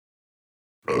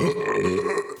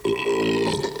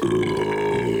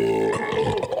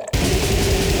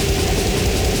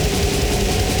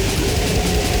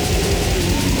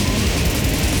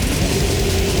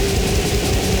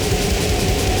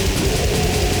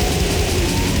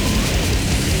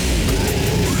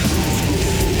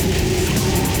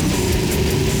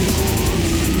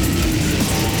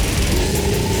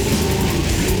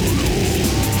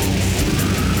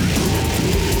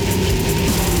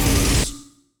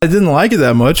I didn't like it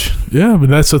that much. Yeah, but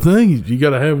that's the thing. You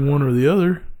got to have one or the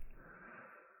other.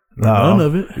 None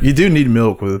of it. You do need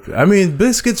milk with it. I mean,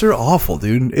 biscuits are awful,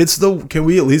 dude. Can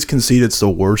we at least concede it's the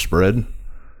worst bread?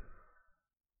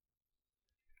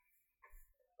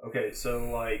 Okay, so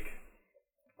like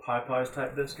Popeyes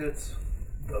type biscuits,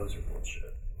 those are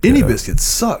bullshit. Any biscuit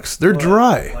sucks. They're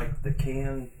dry. Like the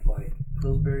canned like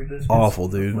Pillsbury biscuits. Awful,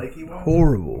 dude. Flaky ones,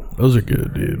 Horrible. Those are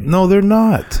good, dude. No, they're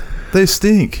not. They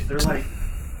stink. they're like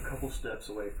a couple steps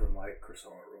away from like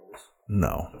croissant rolls.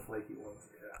 No. The flaky ones.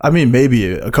 Yeah. I mean,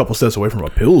 maybe a couple steps away from a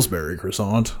Pillsbury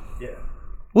croissant. Yeah.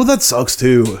 Well, that sucks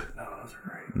too. No, those are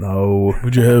great. No.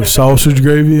 Would you have sausage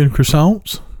gravy and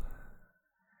croissants?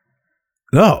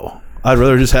 No. I'd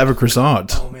rather just have a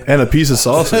croissant and a piece of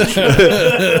sausage.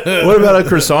 What about a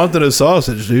croissant and a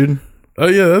sausage, dude? Oh,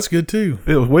 yeah, that's good too.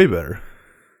 It was way better.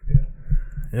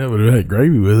 Yeah, but it had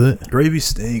gravy with it. Gravy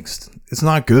stinks. It's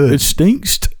not good. It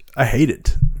stinks. I hate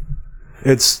it.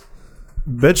 It's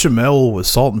bechamel with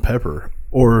salt and pepper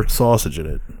or sausage in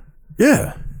it.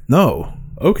 Yeah. No.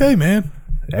 Okay, man.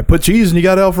 I put cheese and you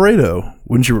got Alfredo.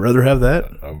 Wouldn't you rather have that?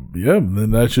 Yeah,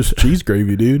 then that's just cheese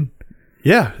gravy, dude.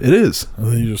 Yeah, it is.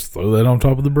 And then you just throw that on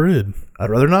top of the bread.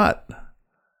 I'd rather not.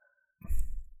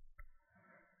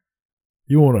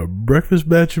 You want a breakfast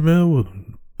bechamel with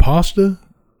pasta?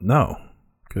 No.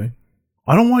 Okay.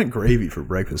 I don't want gravy for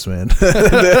breakfast, man.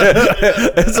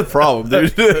 That's a problem,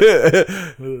 dude.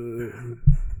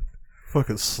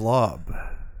 Fucking slob.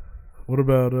 What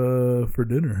about for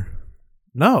dinner?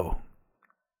 No.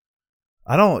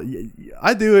 I don't.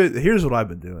 I do it. Here's what I've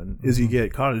been doing: is you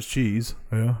get cottage cheese,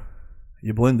 Yeah.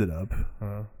 you blend it up,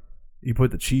 you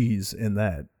put the cheese in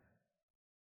that,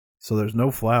 so there's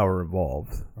no flour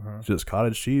involved. It's just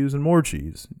cottage cheese and more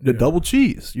cheese. The double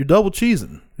cheese. You're double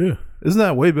cheesing. Yeah. Isn't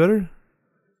that way better?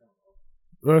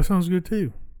 Well, that sounds good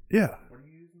too. Yeah. What are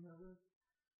you using that with?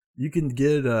 You can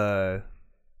get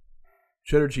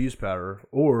cheddar cheese powder,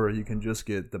 or you can just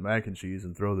get the mac and cheese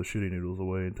and throw the shitty noodles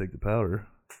away and take the powder.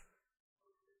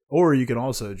 Or you can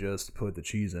also just put the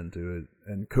cheese into it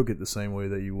and cook it the same way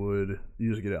that you would. You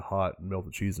just get it hot and melt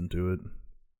the cheese into it.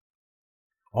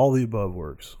 All the above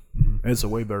works. And it's a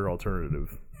way better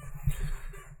alternative.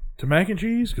 To mac and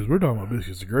cheese? Because we're talking about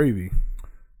biscuits and gravy.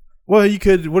 Well, you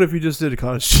could. What if you just did a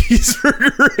cottage cheese for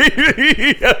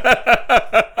gravy?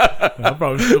 I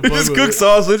probably still Just cook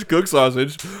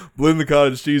sausage, blend the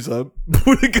cottage cheese up,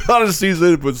 put the cottage cheese in,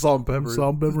 and put salt and pepper.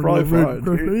 Salt and pepper. It's probably fine.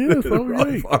 Dude. Yeah, it's probably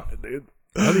great. Fine, dude.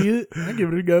 I'll eat it. I'll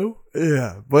give it a go.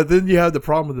 Yeah, but then you have the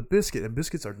problem with the biscuit, and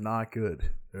biscuits are not good.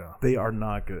 Yeah. They are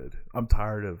not good. I'm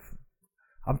tired of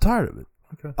it.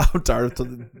 Okay. I'm tired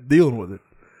of dealing with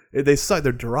it. They suck.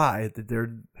 They're dry.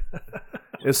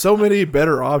 There's so many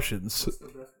better options.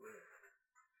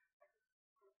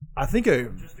 I think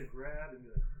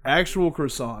actual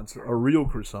croissant, a real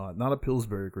croissant, not a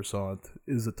Pillsbury croissant,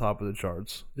 is the top of the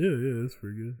charts. Yeah, that's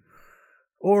pretty good.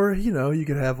 Or, you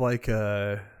could have like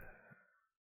a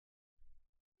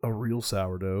real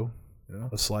sourdough. Yeah.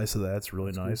 A slice of that's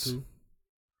really That's nice.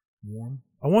 Warm.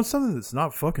 I want something that's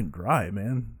not fucking dry,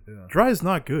 man. Yeah. Dry is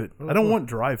not good. Oh, I don't well. want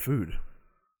dry food.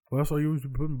 Well, that's why you always be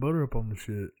putting butter up on the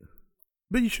shit.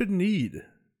 But you shouldn't need.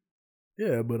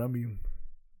 Yeah, but I mean,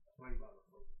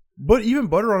 But even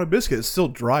butter on a biscuit is still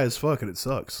dry as fuck and it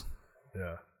sucks.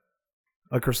 yeah.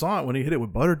 A croissant, when you hit it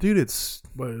with butter, dude, it's...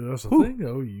 But that's the Whew. thing,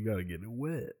 though. You got to get it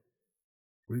wet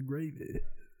with gravy.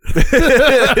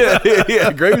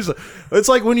 yeah, gravy's... It's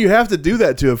like when you have to do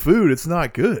that to a food, it's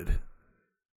not good.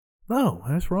 No,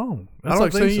 that's wrong. I That's don't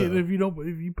like think saying so.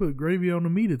 if you put gravy on the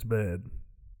meat, it's bad.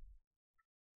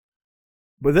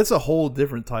 But that's a whole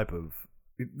different type of...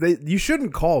 You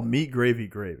shouldn't call meat gravy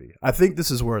gravy. I think this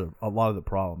is where a lot of the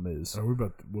problem is. We're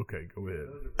about to, okay, go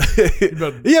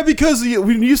ahead. Yeah, because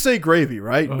when you say gravy,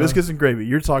 right? Uh-huh. Biscuits and gravy,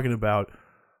 you're talking about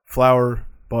flour,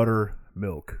 butter,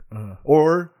 milk. Uh-huh.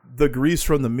 Or the grease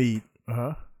from the meat,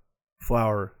 Uh-huh.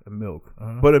 flour, and milk.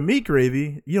 Uh-huh. But a meat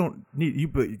gravy, you don't need... You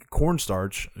put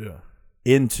cornstarch Yeah.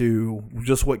 into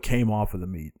just what came off of the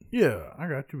meat. Yeah, I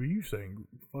got you. But you saying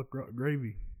fuck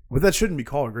gravy. But that shouldn't be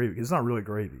called gravy because it's not really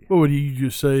gravy. What would you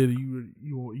just say that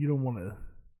you don't want to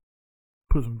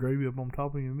put some gravy up on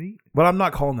top of your meat? But I'm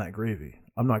not calling that gravy.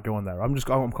 I'm not going there.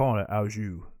 I'm calling it au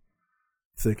jus,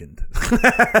 thickened.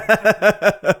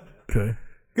 Okay.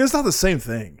 It's not the same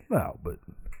thing. No, but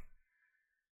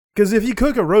Because if you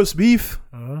cook a roast beef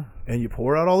uh, and you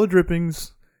pour out all the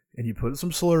drippings and you put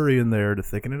some slurry in there to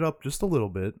thicken it up just a little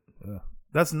bit,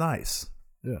 that's nice.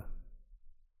 yeah.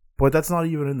 But that's not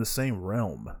even in the same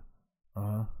realm.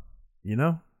 You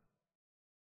know?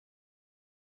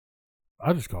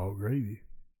 I just call it gravy.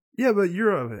 Yeah, but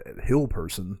you're a hill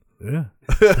person. Yeah.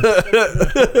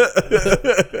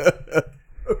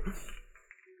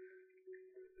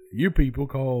 You people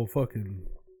call fucking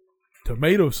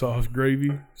tomato sauce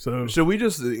gravy. So Should we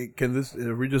just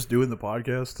are we just doing the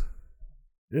podcast?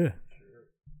 yeah.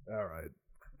 All right.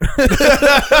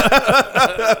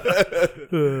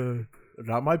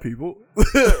 Not my people.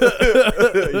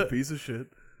 You piece of shit.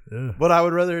 Yeah. But I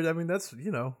would rather, I mean, that's,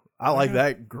 I like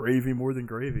that gravy more than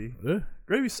gravy. Yeah.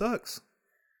 Gravy sucks.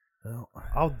 Well,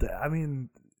 I mean,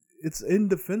 it's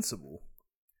indefensible.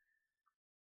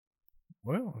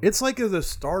 well, It's like the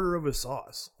starter of a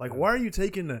sauce. Like, why are you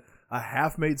taking a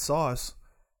half-made sauce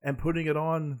and putting it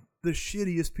on the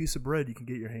shittiest piece of bread you can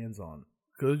get your hands on?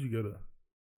 because you gotta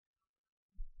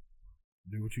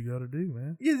do what you gotta do,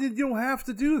 man. You don't have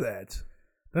to do that.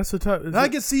 That's the type. I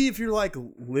can see if you're like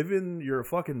you're a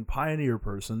fucking pioneer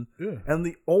person, Yeah. and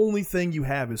the only thing you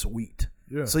have is wheat.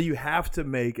 Yeah. So you have to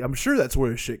make. I'm sure that's where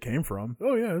this shit came from.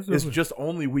 Oh yeah. It's just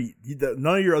only wheat.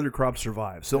 None of your other crops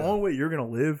survive. So the only way you're gonna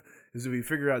live is if you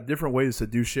figure out different ways to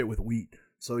do shit with wheat.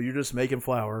 So you're just making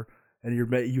flour, and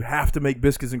you have to make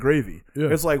biscuits and gravy. Yeah.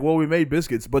 It's like, well, we made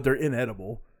biscuits, but they're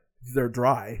inedible. They're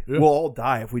dry. Yeah. We'll all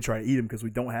die if we try to eat them because we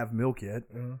don't have milk yet.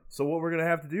 Uh-huh. So what we're gonna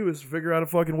have to do is figure out a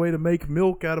fucking way to make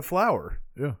milk out of flour.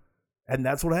 Yeah. And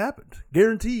that's what happened.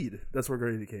 Guaranteed. That's where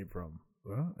gravy came from.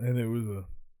 Well, and it was a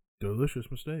delicious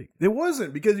mistake. It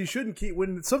wasn't, because you shouldn't keep,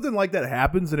 when something like that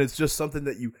happens and it's just something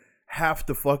that you have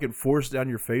to fucking force down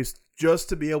your face just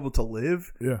to be able to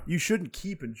live, Yeah. you shouldn't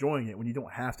keep enjoying it when you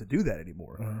don't have to do that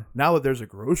anymore. Uh-huh. Now that there's a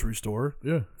grocery store,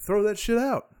 Yeah. throw that shit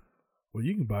out. Well,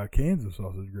 you can buy cans of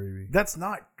sausage gravy. That's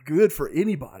not good for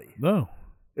anybody. No.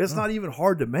 It's not even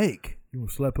hard to make. You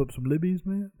want to slap up some Libby's,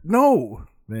 man? No.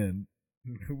 Man,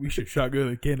 we should shotgun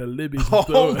a can of Libby's.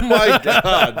 Oh my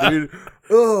god, dude.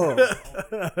 Ugh.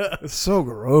 It's so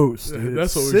gross, dude.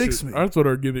 That's It what sicks me. That's what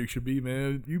our gimmick should be,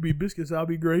 man. You be biscuits, I'll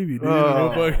be gravy, dude.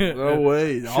 Oh, no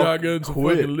way. I'll Shotgun some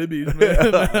quit. fucking Libby's,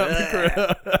 man.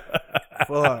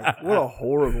 Fuck. What a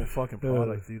horrible fucking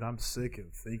product, dude. I'm sick of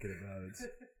thinking about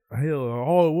it. Hell,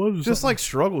 all it was Just something- like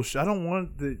struggle shit. I don't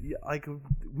want the, like,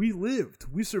 we lived.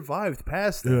 We survived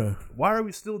past that. Yeah. Why are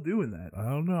we still doing that? I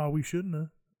don't know. We shouldn't have.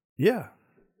 Yeah.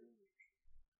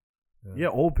 Yeah,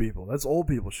 old people. That's old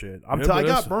people shit. Yeah, I but got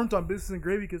that's- burnt on biscuits and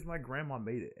gravy because my grandma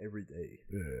made it every day.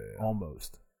 Yeah.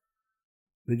 Almost.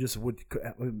 They just would,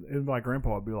 and my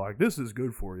grandpa would be like, "This is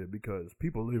good for you because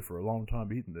people live for a long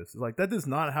time eating this." It's like, that is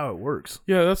not how it works.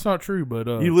 Yeah, that's not true, but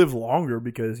You live longer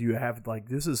because you have, like,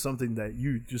 this is something that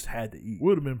you just had to eat.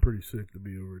 would have been pretty sick to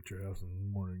be over at your house in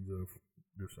the mornings, though.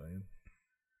 Just saying.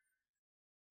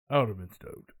 I would have been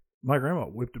stoked. My grandma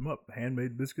whipped them up,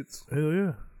 handmade biscuits. Hell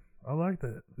yeah. I like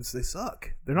that. They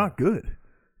suck. They're not good.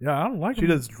 Yeah, I don't like She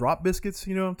them. does drop biscuits.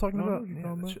 You know what I'm talking I know about? what you're Man,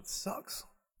 talking that about. shit sucks.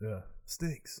 Yeah.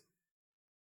 Stinks.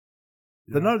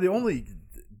 Yeah. The only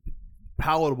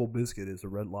palatable biscuit is a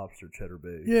Red Lobster Cheddar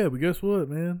Bay. Yeah, but guess what,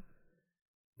 man?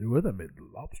 Dude, what that made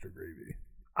lobster gravy.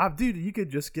 Dude, you could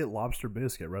just get lobster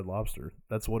biscuit, Red Lobster.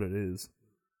 That's what it is.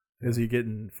 Is you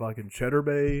getting fucking Cheddar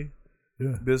Bay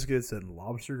Yeah. biscuits and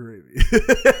lobster gravy?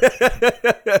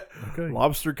 Okay.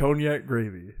 Lobster cognac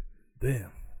gravy.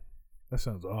 Damn. That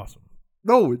sounds awesome.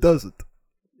 No, it doesn't.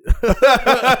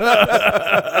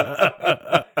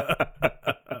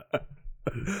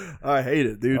 I hate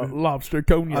it, dude. Lobster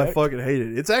cognac. I fucking hate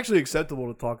it. It's actually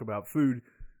acceptable to talk about food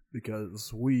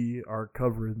because we are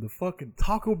covering the fucking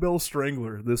Taco Bell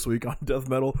Strangler this week on Death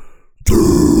Metal.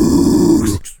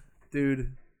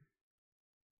 Dude.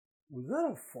 Was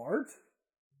that a fart?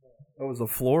 That was a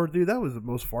floor? Dude, that was the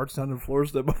most fart sounding floor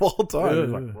step of all time. It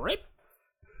was like, Yeah. rip.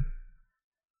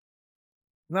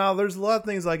 Now, there's a lot of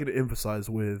things I could emphasize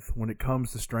with when it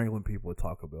comes to strangling people at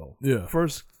Taco Bell. Yeah.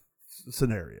 First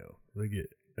scenario. They get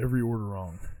every order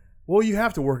wrong. Well, you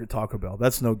have to work at Taco Bell.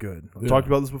 That's no good. I've Yeah. talked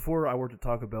about this before. I worked at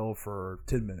Taco Bell for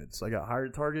 10 minutes. I got hired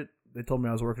at Target. They told me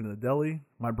I was working in a deli.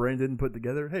 My brain didn't put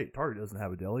together, hey, Target doesn't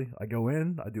have a deli. I go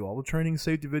in. I do all the training,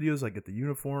 safety videos. I get the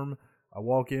uniform. I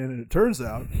walk in, and it turns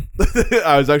out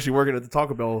I was actually working at the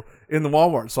Taco Bell in the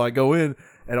Walmart. So I go in,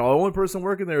 and the only person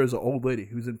working there is an old lady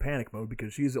who's in panic mode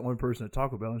because she's the only person at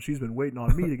Taco Bell, and she's been waiting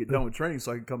on me to get done with training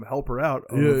so I can come help her out.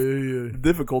 Of Yeah. the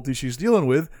difficulty she's dealing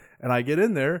with. And I get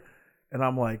in there, And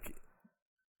I'm like,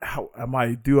 how am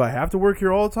I? Do I have to work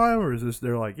here all the time, or is this?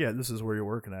 They're like, yeah, this is where you're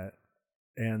working at.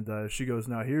 And she goes,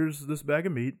 now here's this bag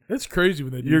of meat. It's crazy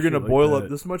when they do. You're gonna shit like boil that. up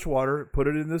this much water, put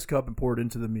it in this cup, and pour it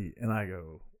into the meat. And I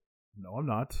go, no, I'm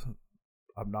not.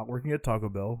 I'm not working at Taco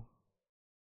Bell.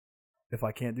 If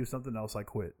I can't do something else, I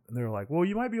quit. And they're like, well,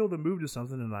 you might be able to move to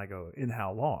something. And I go, in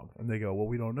how long? And they go, well,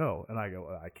 we don't know. And I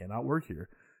go, I cannot work here.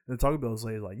 And the Taco Bell's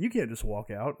lady's like, you can't just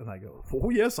walk out. And I go, oh,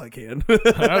 yes, I can.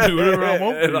 I do whatever I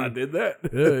want. And I did that.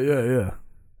 Yeah.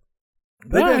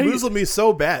 They bamboozled me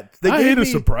so bad. They I gave hate me a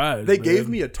surprise. They man. gave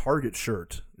me a Target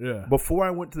shirt Yeah. before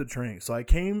I went to the training. So I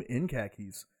came in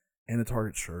khakis and a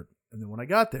Target shirt. And then when I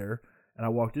got there and I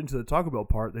walked into the Taco Bell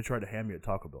part, they tried to hand me a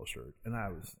Taco Bell shirt. And I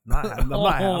was not, I'm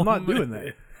not doing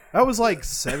that. I was like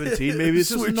 17, maybe. It's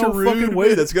just no Switcheroo, fucking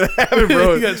way that's going to happen,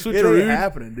 bro. You got It switcheroo. ain't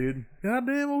happening, dude.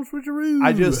 Goddamn old switcheroo.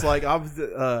 I just like,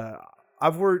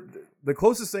 I've worked, the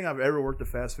closest thing I've ever worked to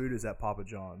fast food is at Papa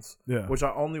John's. Yeah. Which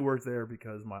I only worked there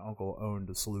because my uncle owned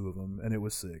a slew of them and it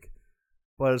was sick.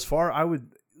 But as far, I would,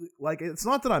 like, it's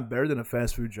not that I'm better than a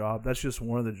fast food job. That's just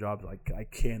one of the jobs I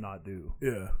cannot do.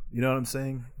 Yeah. You know what I'm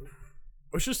saying?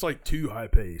 It's just like too high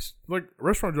paced. Like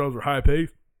restaurant jobs are high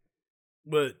paced,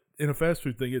 but in a fast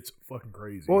food thing, it's fucking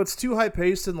crazy. Well, it's too high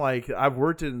paced, and like I've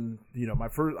worked in,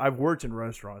 I've worked in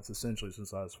restaurants essentially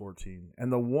since I was 14,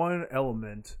 and the one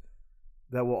element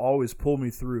that will always pull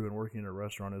me through in working in a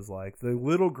restaurant is like the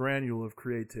little granule of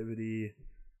creativity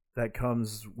that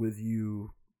comes with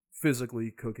you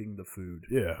physically cooking the food.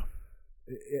 yeah.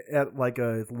 At like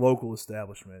a local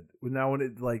establishment. Now, when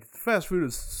it like fast food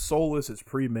is soulless, it's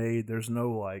pre-made. There's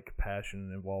no like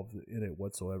passion involved in it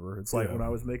whatsoever. It's like Yeah. when I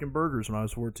was making burgers when I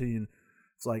was 14.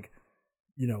 It's like,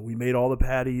 we made all the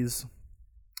patties,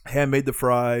 hand made the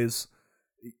fries.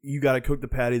 You got to cook the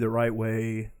patty the right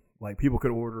way. Like people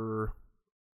could order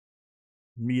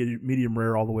medium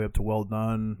rare all the way up to well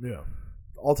done. Yeah.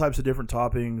 All types of different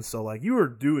toppings. So like you were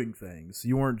doing things.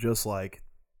 You weren't just like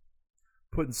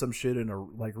putting some shit in a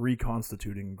like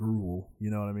reconstituting gruel. You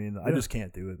know what I mean? I Yeah. just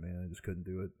can't do it, man. I just couldn't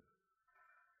do it.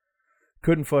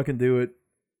 Couldn't fucking do it.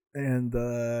 And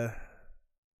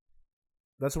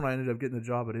that's when I ended up getting a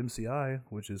job at MCI,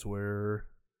 which is where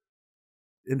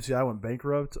MCI went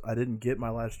bankrupt. I didn't get my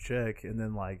last check, and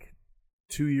then like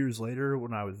 2 years later,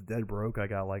 when I was dead broke, I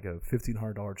got like a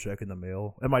 $1,500 check in the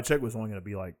mail, and my check was only going to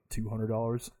be like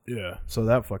 $200. Yeah. So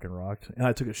that fucking rocked. And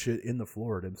I took a shit in the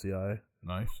floor at MCI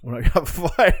Nice. when I got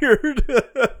fired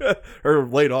or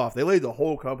laid off. They laid the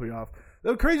whole company off.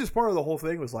 The craziest part of the whole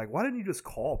thing was like, why didn't you just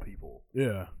call people?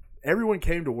 Yeah. Everyone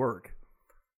came to work.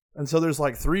 And so there's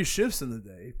like 3 shifts in the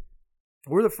day.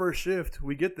 We're the first shift.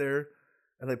 We get there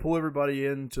and they pull everybody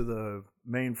into the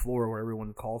main floor where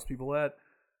everyone calls people at.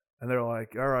 And they're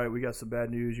like, all right, we got some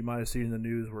bad news. You might have seen in the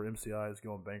news where MCI is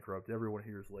going bankrupt. Everyone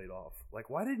here is laid off.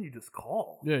 Like, why didn't you just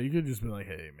call? Yeah, you could just be like,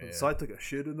 hey, man. So I took a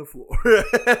shit in the floor.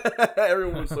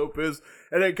 Everyone was so pissed.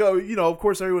 And they go, of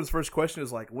course, everyone's first question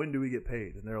is like, when do we get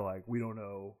paid? And they're like, we don't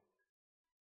know.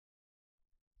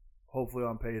 Hopefully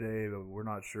on payday, but we're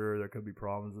not sure. There could be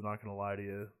problems. They're not going to lie to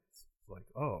you. It's like,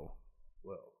 oh,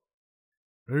 well.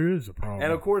 There is a problem.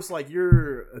 And of course, like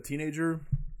you're a teenager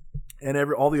and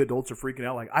all the adults are freaking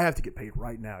out. Like, I have to get paid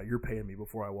right now. You're paying me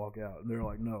before I walk out. And they're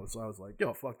like, no. So I was like,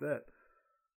 yo, fuck that.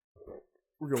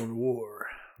 We're going to war.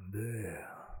 Yeah.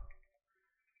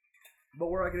 But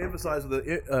where I can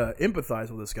empathize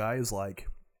with this guy is like,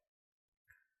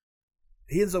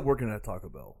 he ends up working at Taco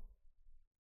Bell.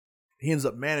 He ends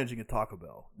up managing a Taco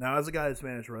Bell. Now, as a guy that's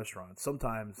managed restaurants,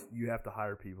 sometimes you have to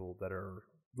hire people that are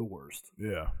the worst.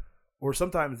 Yeah. Or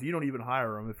sometimes you don't even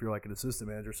hire them if you're like an assistant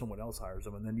manager. Someone else hires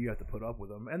them, and then you have to put up with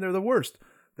them. And they're the worst.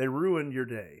 They ruin your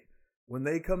day. When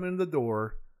they come in the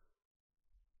door,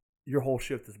 your whole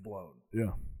shift is blown.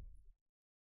 Yeah.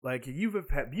 Like, you've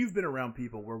been around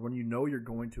people where when you know you're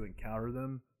going to encounter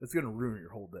them, it's going to ruin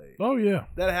your whole day. Oh, yeah.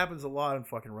 That happens a lot in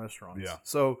fucking restaurants. Yeah.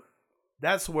 So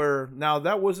that's where, now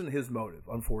that wasn't his motive,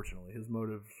 unfortunately. His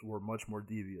motives were much more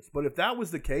devious. But if that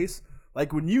was the case,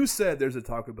 like when you said there's a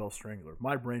Taco Bell strangler,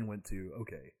 my brain went to,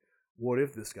 okay, what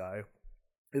if this guy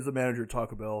is the manager at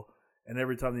Taco Bell and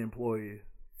every time the employee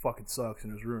fucking sucks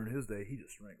and is ruining his day, he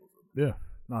just strangles them? Yeah.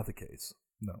 Not the case.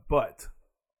 No. But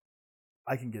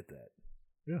I can get that.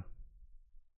 Yeah.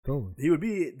 Totally. He would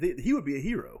be a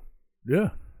hero. Yeah.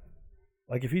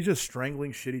 Like if he's just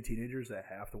strangling shitty teenagers that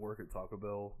have to work at Taco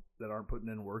Bell that aren't putting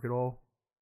in work at all.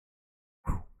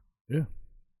 Yeah.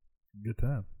 Good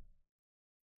time.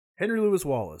 Henry Louis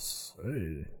Wallace,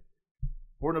 Hey.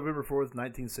 born November 4th,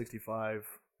 1965.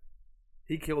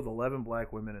 He killed 11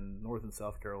 black women in North and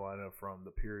South Carolina from the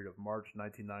period of March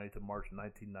 1990 to March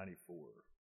 1994.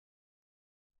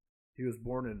 He was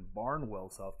born in Barnwell,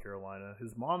 South Carolina.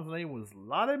 His mom's name was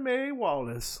Lottie Mae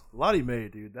Wallace. Lottie Mae,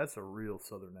 dude, that's a real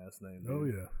Southern ass name. Dude. Oh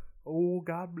yeah. Oh,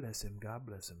 God bless him. God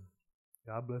bless him.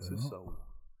 God bless his Yeah. soul.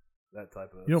 That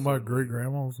type of. You know what my Southern- great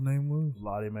grandma's name was?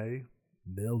 Lottie Mae.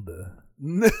 Nelda.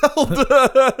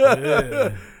 Nelda.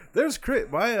 Yeah. There's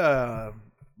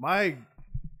my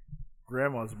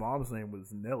grandma's mom's name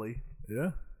was Nellie,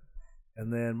 Yeah.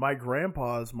 and then my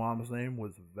grandpa's mom's name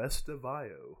was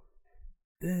Vestavio.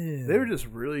 Damn. They were just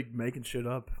really making shit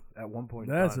up at one point.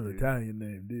 That's in an time, dude. Italian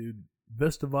name, dude.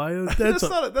 Vestavio? That's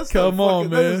not. That's come not on,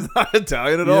 fucking, That man. is not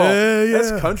Italian at all. Yeah, yeah.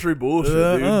 That's country bullshit,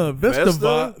 dude.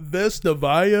 Vesta?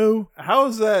 Vestavio? How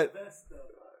is that?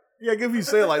 Yeah, if you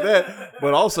say it like that,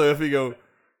 but also if you go,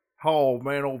 oh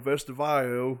man, old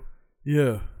Vestavio,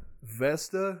 Yeah.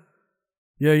 Vesta.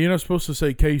 Yeah, you're not supposed to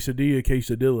say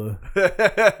quesadilla.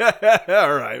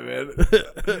 All right,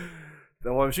 man.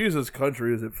 Well, if she's as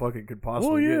country as it fucking could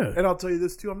possibly Well, yeah. get. And I'll tell you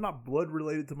this too, I'm not blood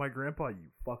related to my grandpa, you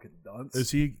fucking dunce.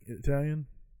 Is he Italian?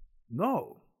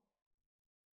 No.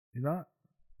 You're not?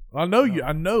 I know you.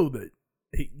 I know that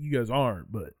you guys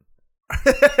aren't, but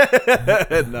No,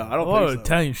 I a don't lot of think so.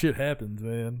 Italian shit happens,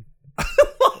 man. A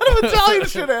lot of Italian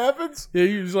shit happens. Yeah,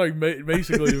 he was like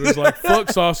basically it was like fuck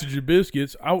sausage and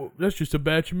biscuits. That's just a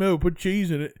batch of milk. Put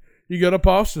cheese in it. You got a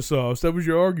pasta sauce. That was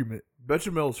your argument.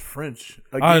 Bechamel's French.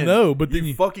 Again, I know, but then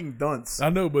you fucking dunce. I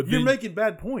know, but You're then, making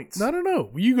bad points. No.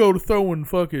 You go to throwing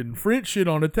fucking French shit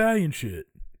on Italian shit,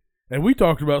 and we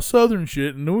talked about Southern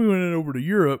shit, and then we went over to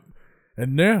Europe,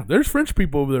 and now there's French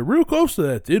people over there, real close to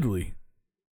that. It's Italy.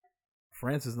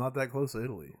 France is not that close to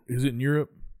Italy. Is it in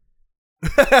Europe?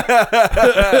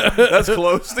 That's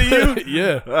close to you?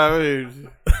 Yeah, I mean,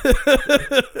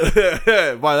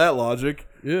 by that logic.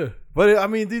 yeah. But, I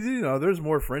mean, dude, you know, there's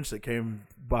more French that came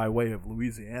by way of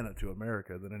Louisiana to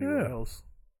America than anywhere Yeah. else.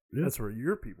 Yeah. That's where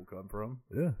your people come from.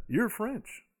 Yeah, You're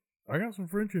French. I got some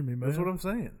French in me, man. That's what I'm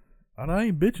saying. And I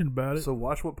ain't bitching about it. So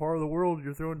watch what part of the world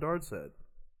you're throwing darts at.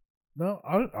 No,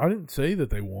 I didn't say that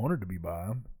they wanted to be by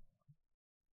them.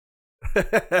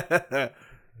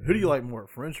 Who do you like more,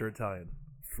 French or Italian?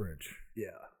 French, Yeah,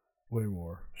 way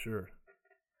more. sure.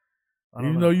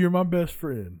 Even though you're my best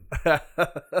friend,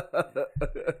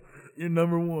 you're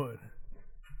number one.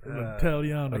 I'm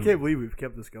Italiano. I can't believe we've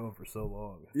kept this going for so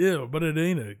long. Yeah, but it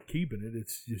ain't a keeping it.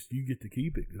 It's just you get to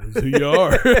keep it 'cause it's who you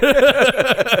are.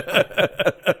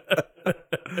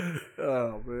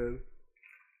 Oh, man.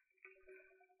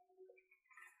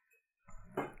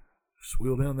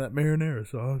 Swill down that marinara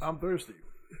sauce. I'm thirsty.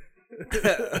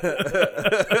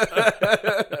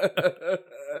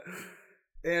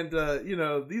 And, you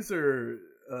know, these are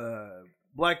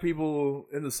black people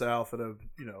in the South that have,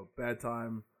 you know, bad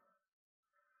time.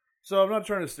 So I'm not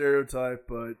trying to stereotype,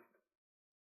 but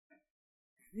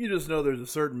you just know there's a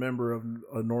certain member of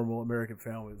a normal American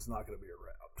family that's not going to be around.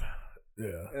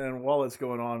 Yeah. And while it's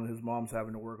going on, his mom's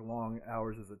having to work long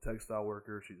hours as a textile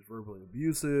worker. She's verbally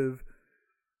abusive,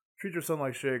 treats her son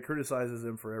like shit, criticizes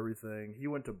him for everything. He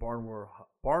went to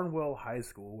Barnwell High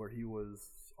School, where he was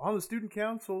on the student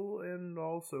council and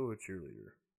also a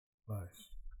cheerleader. Nice.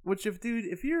 Which,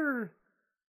 if you're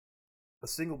a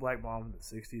single black mom in the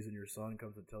 60s and your son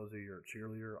comes and tells you you're a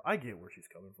cheerleader, I get where she's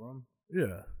coming from.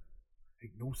 Yeah.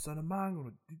 Ain't no son of mine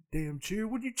gonna damn cheer.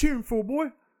 What you cheering for, boy?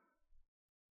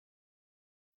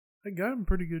 They got him a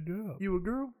pretty good job. You a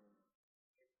girl?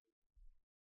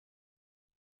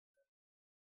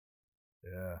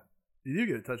 Yeah. You do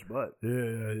get a touch butt.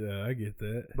 Yeah, I get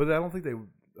that. But I don't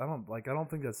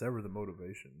think that's ever the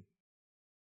motivation.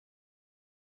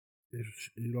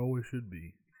 It always should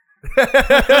be.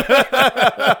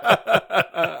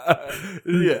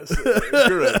 Yes,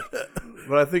 correct.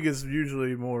 But I think it's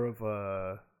usually more of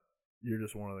you're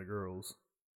just one of the girls.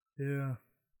 Yeah.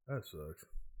 That sucks.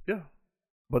 Yeah,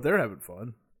 but they're having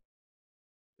fun.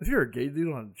 If you're a gay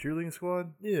dude on a cheerleading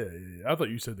squad, Yeah. I thought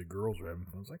you said the girls were having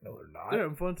fun. I was like, no, they're not. they're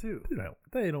having fun too. They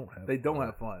don't have They don't fun.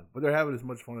 have fun, but they're having as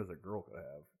much fun as a girl could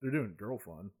have. They're doing girl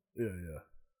fun. Yeah.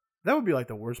 That would be like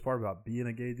the worst part about being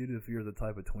a gay dude if you're the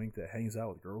type of twink that hangs out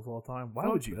with girls all the time. Why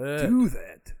Fuck would you that. do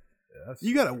that? Yeah, that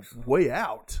You gotta sucks. way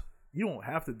out. You don't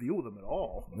have to deal with them at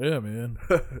all. Yeah, man.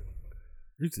 You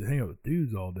used to hang out with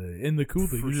dudes all day. And the cool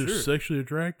thing, For you're just sure. sexually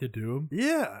attracted to them.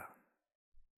 Yeah.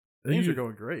 Things are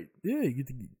going great. Yeah, you get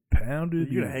to get pounded.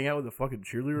 You're going to hang out with the fucking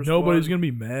cheerleader Nobody's squad? going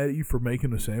to be mad at you for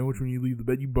making a sandwich when you leave the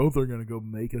bed. You both are going to go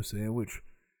make a sandwich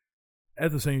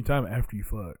at the same time after you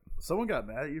fuck. Someone got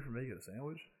mad at you for making a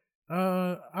sandwich?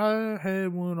 I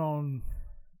had one on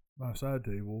my side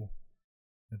table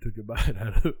and took a bite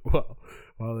out of it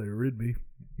while they rid me.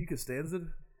 You Costanza?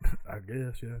 I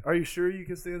guess, yeah. Are you sure you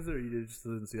Costanza, or you just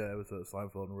didn't see that episode of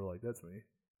Seinfeld and were like, that's me?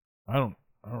 I don't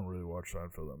really watch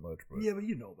Seinfeld that much, but Yeah, but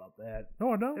you know about that.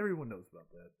 no, I don't. Everyone knows about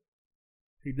that.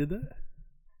 He did that.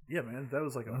 Yeah, man, that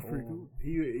was like a That's whole. pretty cool.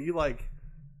 He like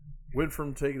went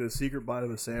from taking a secret bite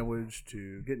of a sandwich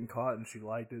to getting caught, and she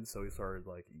liked it, so he started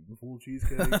like eating full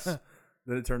cheesecakes.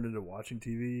 Then it turned into watching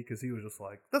TV because he was just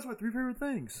like, "That's my 3 favorite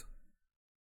things."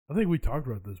 I think we talked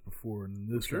about this before, and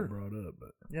this Sure. got brought up,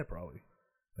 but Yeah, probably.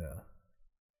 yeah,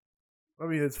 I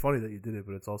mean, it's funny that you did it,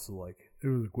 but it's also like it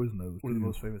was a Quiznos. one of the too.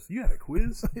 most famous. You had a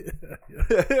quiz.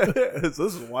 yeah, So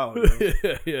this is a while ago.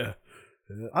 yeah.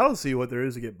 I don't see what there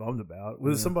is to get bummed about.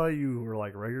 Was it Yeah. somebody you were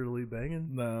like regularly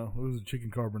banging? No, it was a chicken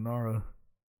carbonara.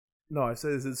 No, I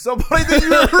said, is it somebody that you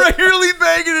were regularly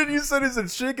banging and you said it's a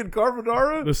chicken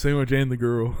carbonara? The sandwich and the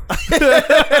girl.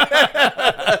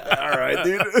 All right,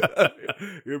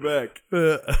 dude. You're back.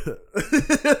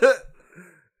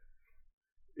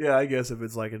 Yeah, I guess if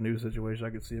it's like a new situation, I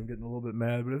could see him getting a little bit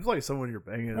mad. But if it's like someone you're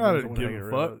banging, I and didn't someone give a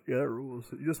hanging fuck. around, yeah, it rules.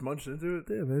 You just munched into it.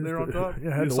 Yeah, man. They're on top. Yeah,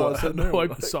 I had You to, saw it had sitting to there, wipe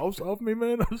like- the sauce off me,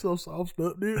 man. I'm so sauced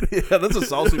up, dude. Yeah, that's a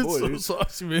saucy boy, so dude.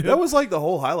 saucy, man. That was like the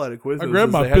whole highlight of Quiznos. I grabbed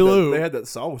is my they had pillow. That, they had that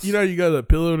sauce. You know, you got that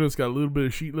pillow and it's got a little bit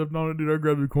of sheet left on it, dude. I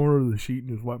grabbed the corner of the sheet and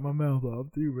just wiped my mouth off,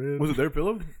 too, man. was it their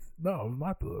pillow? No, it was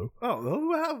my pillow.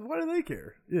 Oh, why do they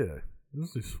care? Yeah. It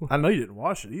was just, I know you didn't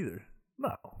wash it either.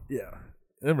 no. Yeah.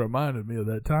 It reminded me of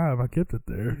that time. I kept it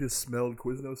You there. just smelled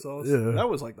Quiznos sauce. Yeah. That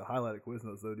was like the highlight of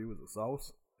Quiznos, though, dude, was the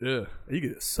sauce. Yeah. You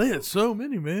could just They had so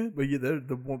many, man. But yeah, the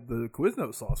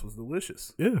Quiznos sauce was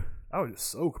delicious. Yeah. I would just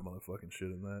soak motherfucking shit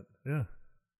in that. Yeah.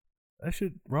 That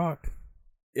shit rocked.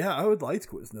 Yeah, I would like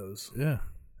Quiznos. Yeah.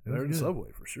 It Better was than good. Subway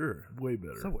for sure. Way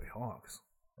better. Subway honks.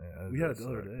 Yeah, We had it does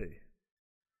the other suck. day.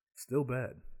 Still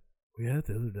bad. We had it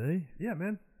the other day? Yeah,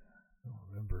 man. I don't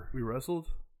remember. We wrestled.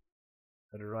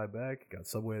 Had to ride back. Got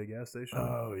Subway at a gas station.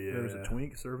 Oh, yeah. There was a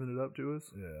twink serving it up to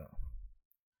us. Yeah.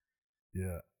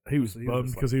 Yeah. He was So he was bummed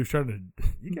just because he was trying to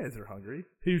You guys are hungry.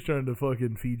 he was trying to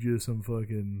fucking feed you some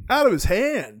fucking Out of his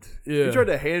hand. Yeah. He tried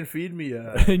to hand feed me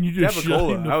and you just shut him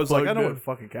Capicola. the I was like, fuck I know down. what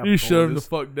fucking You shut him Capicola the is.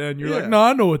 fuck down. You're Yeah. like, no,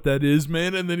 I know what that is,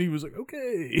 man. And then he was like,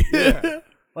 okay. Yeah.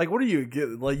 Like, what do you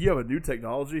get? Like, you have a new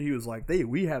technology. He was like, hey,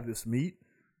 we have this meat.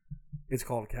 It's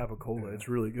called Capicola. Yeah. It's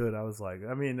really good. I was like,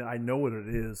 I mean, I know what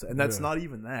it is, and that's Yeah. not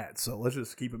even that. So let's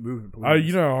just keep it moving, please.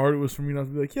 You know how hard it was for me not to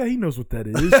be like, yeah, he knows what that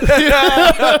is.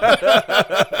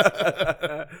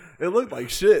 It looked like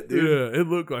shit, dude. Yeah, it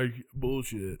looked like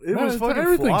bullshit. It was fucking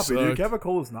everything floppy, dude. sucked.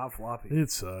 Capicola's not floppy.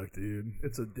 It sucked, dude.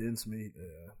 It's a dense meat.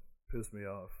 Yeah. Pissed me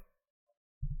off.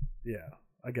 Yeah,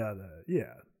 I got that.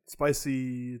 Yeah,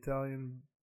 spicy Italian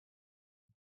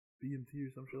BMT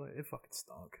or some shit like that. It fucking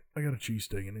stunk. I got a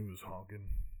cheesesteak and he was honking.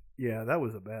 Yeah, that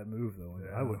was a bad move though.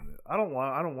 Yeah. I wouldn't. I don't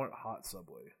want hot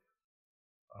Subway.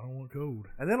 I don't want cold.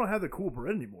 And they don't have the cool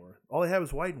bread anymore. All they have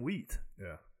is white and wheat.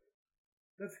 Yeah.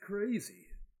 That's crazy.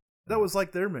 That was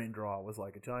like their main draw was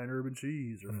like Italian urban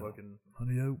cheese or Yeah. fucking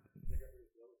Honey oat.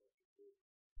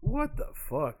 what the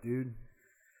fuck, dude.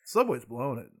 Subway's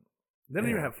blowing it. They don't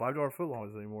even Yeah. have $5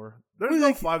 footlongs anymore. There's Well, no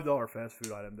they $5 fast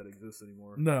food item that exists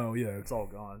anymore. No, yeah. It's all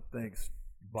gone. Thanks,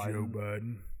 Joe Biden.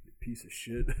 Biden. Piece of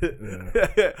shit.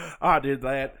 Yeah. I did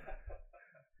that.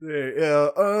 Yeah.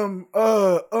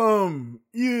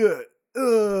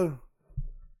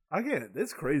 I can't.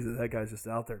 It's crazy that guy's just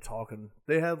out there talking.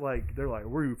 They're like,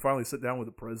 we finally sit down with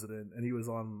the president, and he was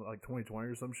on like 2020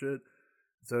 or some shit.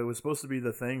 So it was supposed to be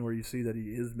the thing where you see that he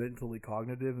is mentally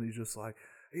cognitive, and he's just like,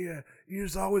 yeah, you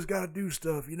just always got to do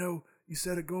stuff, you know. You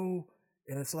set a goal,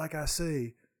 and it's like I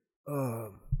say,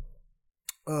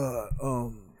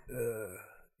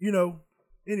 you know.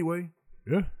 Anyway,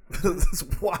 Yeah. that's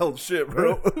wild shit,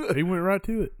 bro. He went right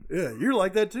to it. Yeah, you're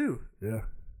like that too. Yeah.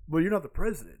 But you're not the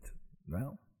president.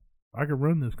 Well, I could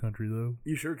run this country, though.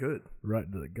 You sure could. Right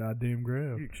into the goddamn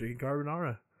ground. You chicken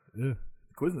carbonara. Yeah.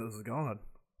 Quiznos is gone.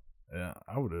 Yeah,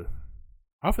 I would have.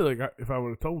 I feel like if I would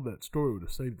have told that story, it would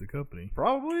have saved the company.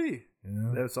 Probably.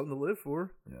 Yeah. They have something to live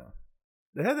for. Yeah.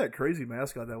 They had that crazy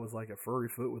mascot that was like a furry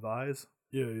foot with eyes.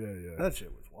 Yeah, yeah, yeah. That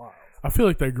shit was wild. I feel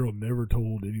like that girl never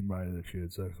told anybody that she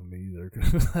had sex with me either.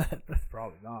 Cause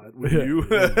Probably not. With yeah, you.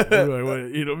 yeah. Like,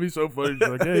 wait, it'd be so funny. She's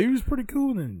like, hey, he was pretty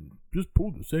cool, and then just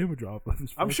pulled the sandwich off of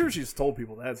his I'm fucking- sure she's told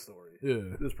people that story.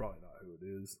 Yeah. This is probably not who it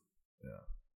is. Yeah.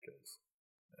 Because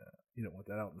you don't want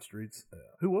that out in the streets. Yeah.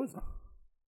 Who was it?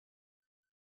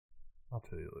 I'll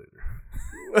tell you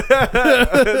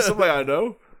later. Somebody I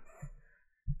know?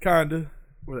 Kinda.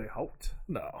 Were they hoped?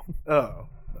 No. Oh.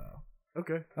 No.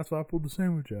 Okay. That's why I pulled the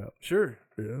sandwich out. Sure.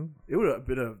 Yeah. It would have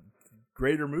been a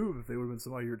greater move if they would have been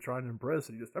somebody you were trying to impress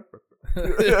and you just Yeah.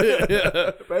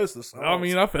 pass the sauce. I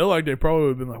mean, I felt like they probably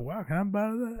would have been like, wow, can I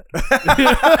buy that?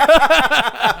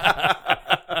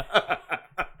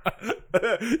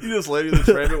 You just let her just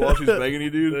ram it while she's banging you,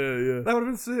 dude. Yeah, That would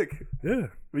have been sick. yeah.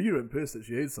 But you'd have been pissed that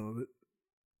she ate some of it.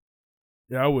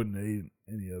 Yeah, I wouldn't eat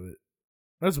any of it.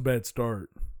 That's a bad start.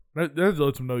 That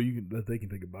lets them know that they can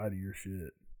take a bite of your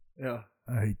shit. Yeah.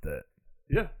 I hate that.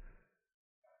 Yeah.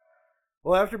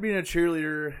 Well, after being a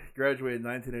cheerleader, graduated in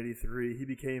 1983, he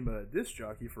became a disc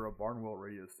jockey for a Barnwell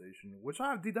radio station, which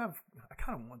I kind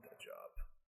of want that job.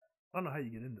 I don't know how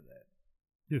you get into that.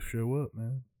 Just show up,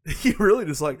 man. You really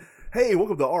just like, hey,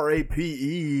 welcome to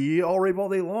RAPE, all rape all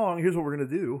day long. Here's what we're going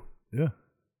to do. Yeah.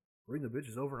 Bring the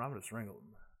bitches over and I'm going to strangle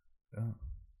them. Yeah.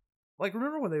 Like,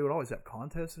 remember when they would always have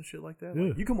contests and shit like that? Yeah.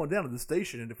 Like, you come on down to the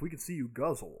station, and if we can see you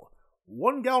guzzle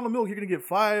 1 gallon of milk, you're going to get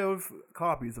 5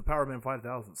 copies of Power Man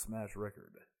 5000 Smash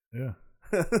Record. Yeah.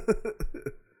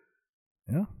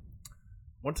 Yeah.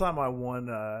 One time I won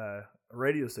a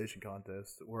radio station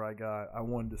contest where I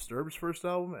won Disturbed's first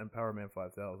album and Power Man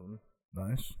 5000.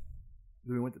 Nice.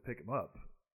 Then we went to pick him up,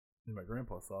 and my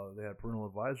grandpa saw that they had parental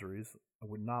advisories and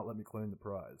would not let me claim the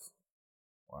prize.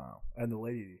 Wow. And the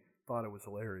lady thought it was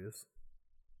hilarious.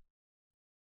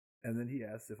 And then he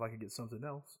asked if I could get something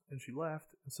else, and she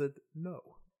laughed and said no.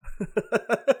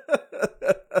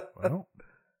 Well,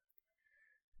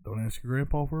 don't ask your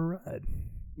grandpa for a ride.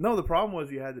 No, the problem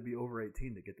was you had to be over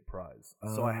 18 to get the prize.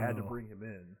 So I had to Oh. bring him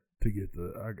in. To get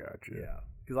I got you. Yeah.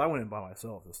 Because I went in by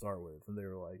myself to start with, and they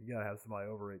were like, you got to have somebody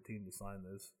over 18 to sign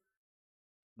this.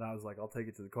 And I was like, I'll take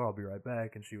it to the car, I'll be right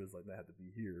back. And she was like, they have to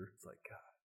be here. It's like, God,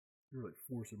 you're really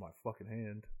forcing my fucking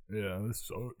hand. Yeah, this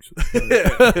sucks.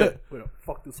 Wait,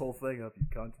 fuck this whole thing up, you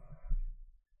cunt.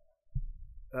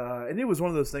 And it was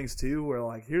one of those things, too, where,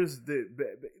 like, here's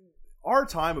our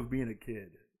time of being a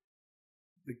kid.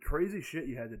 The crazy shit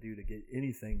you had to do to get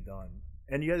anything done.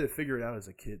 And you had to figure it out as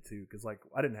a kid, too, because, like,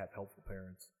 I didn't have helpful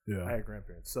parents. Yeah. I had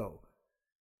grandparents. So,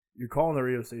 you're calling the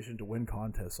radio station to win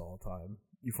contests all the time.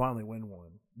 You finally win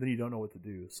one. Then you don't know what to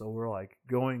do. So, we're, like,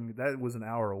 that was an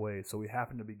hour away. So, we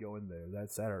happened to be going there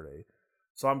that Saturday.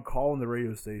 So, I'm calling the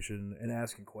radio station and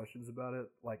asking questions about it,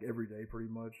 like, every day pretty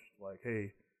much. Like,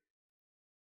 hey,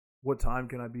 what time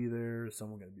can I be there? Is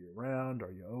someone going to be around?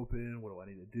 Are you open? What do I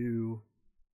need to do?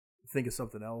 Think of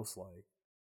something else, like,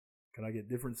 can I get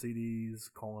different CDs?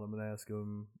 Calling them and ask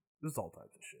them. Just all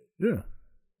types of shit. Yeah.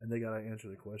 And they got to answer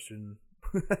the question.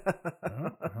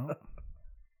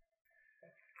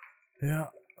 Yeah.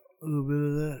 A little bit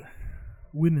of that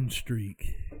winning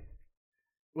streak.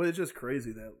 Well, it's just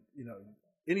crazy that,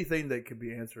 anything that could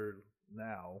be answered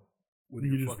now with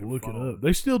You your just fucking look phone. it up.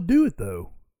 They still do it,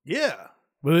 though. Yeah.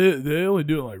 But they only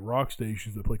do it like rock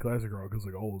stations that play classic rock because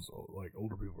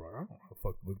older people are like, I don't know how the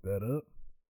fuck to look that up.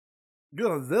 Good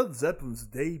on Led Zeppelin's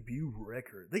debut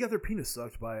record. They got their penis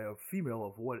sucked by a female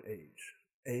of what age?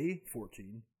 A,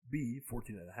 14. B,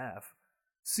 14 and a half.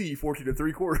 C, 14 and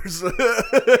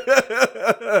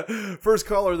 3/4. First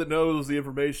caller that knows the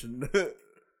information.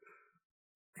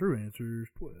 True answer is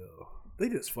 12. They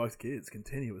just fucked kids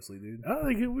continuously, dude. I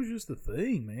think it was just a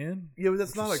thing, man. Yeah, but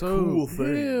that's not a cool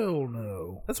thing. Hell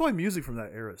no. That's why music from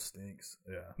that era stinks.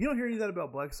 Yeah. You don't hear any of that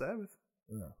about Black Sabbath.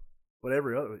 Yeah. But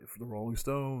every other, the Rolling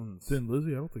Stones. Thin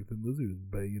Lizzy, I don't think Thin Lizzy was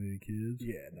banging any kids.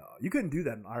 Yeah, no. You couldn't do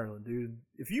that in Ireland, dude.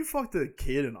 If you fucked a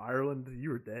kid in Ireland,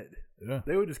 you were dead. Yeah.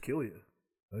 They would just kill you.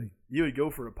 Hey. You would go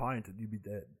for a pint and you'd be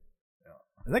dead. Yeah.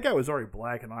 And that guy was already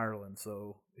black in Ireland,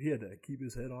 so he had to keep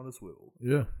his head on a swivel.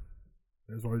 Yeah.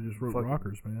 That's why he just wrote Fucking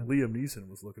rockers, man. Liam Neeson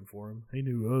was looking for him. He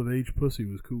knew of age pussy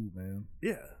was cool, man.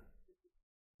 Yeah.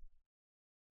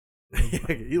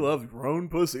 He loves grown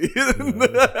pussy.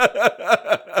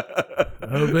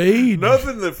 Of age.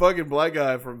 Nothing the fucking black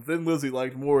guy from Thin Lizzy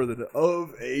liked more than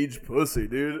of age pussy,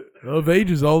 dude. Of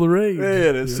age is all the rage.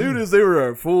 Man, as soon as they were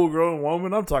a full grown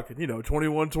woman, I'm talking,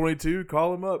 21, 22,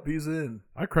 call him up, he's in.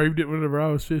 I craved it whenever I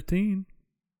was 15.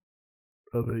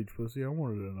 Of age pussy. I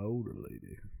wanted an older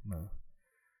lady. No.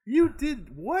 You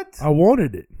did what? I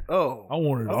wanted it. Oh. I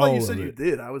wanted I all thought you of said it. you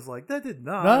did. I was like, that did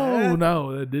not.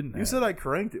 No, that didn't happen. You said I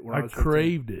cranked it when I I was 15.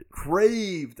 craved it.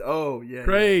 Craved. Oh, yeah.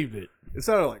 Craved it. It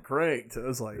sounded like cranked. I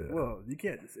was like, Yeah. whoa, you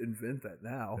can't just invent that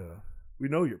now. Yeah. We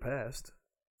know your past.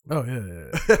 Oh,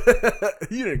 yeah.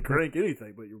 You didn't crank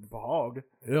anything, but you're a hog.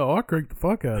 Yeah, I cranked the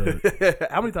fuck out of it.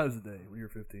 How many times a day when you were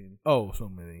 15? Oh, so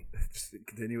many. Just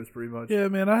continuous, pretty much. Yeah,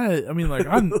 man,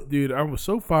 dude, I was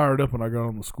so fired up when I got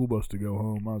on the school bus to go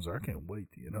home. I was like, I can't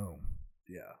wait to get home.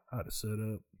 Yeah. I had to set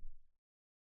up.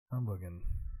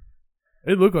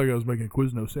 It looked like I was making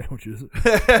Quizno sandwiches.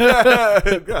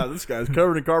 God, this guy's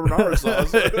covered in carbonara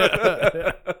sauce.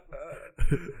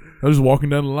 I was just walking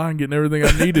down the line getting everything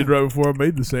I needed right before I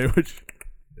made the sandwich.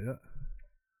 Yeah.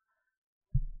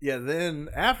 Yeah, then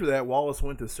after that, Wallace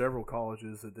went to several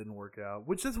colleges that didn't work out.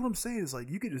 Which is what I'm saying is like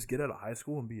you could just get out of high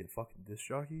school and be a fucking disc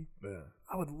jockey. Yeah.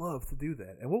 I would love to do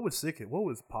that. And what was sick? What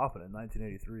was popping in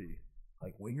 1983?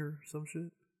 Like Winger or some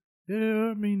shit? Yeah,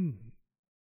 I mean,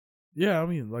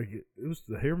 like it was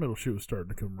the hair metal shit was starting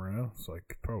to come around. It's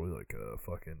like probably like a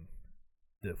fucking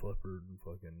Def Leppard and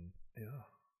fucking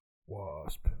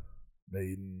Wasp,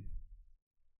 Maiden.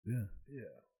 Yeah.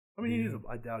 Yeah. I mean,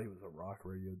 I doubt he was a rock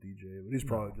radio DJ, but he's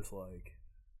probably just like,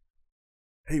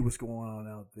 hey, what's going on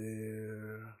out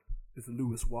there? It's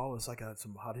Lewis Wallace. I got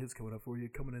some hot hits coming up for you.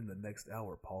 Coming in the next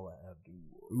hour, Paula Abdul.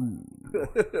 Ooh.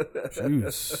 She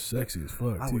was sexy as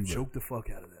fuck, I would choke the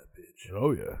fuck out of that bitch.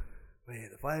 Oh, yeah.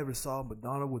 Man, if I ever saw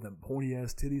Madonna with them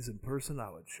pointy-ass titties in person, I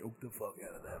would choke the fuck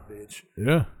out of that bitch.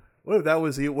 Yeah. What if that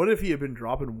was he? What if he had been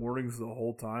dropping warnings the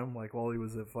whole time, like while he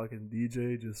was a fucking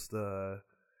DJ, just, ooh,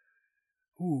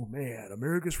 man,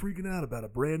 America's freaking out about a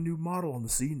brand new model on the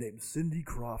scene named Cindy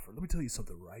Crawford. Let me tell you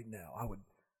something right now. I would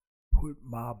put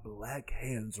my black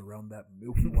hands around that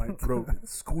milky white throat and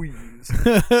squeeze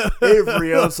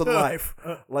every ounce of life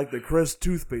like the Crest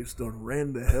toothpaste done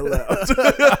ran the hell out.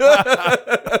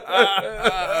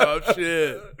 Oh,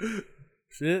 shit.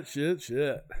 Shit.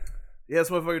 Yeah, this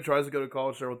motherfucker tries to go to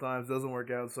college several times, doesn't work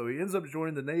out, so he ends up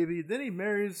joining the Navy. Then he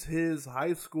marries his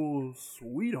high school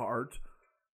sweetheart,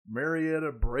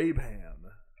 Marietta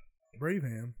Brabham.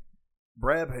 Brabham,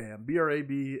 Brabham,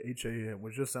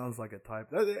 which just sounds like a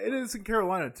type. It is in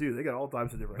Carolina, too. They got all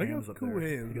types of different hams up cool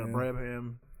there. hams, You got man.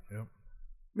 Brabham. Yep.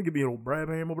 Let me give you an old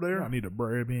Brabham over there. I need a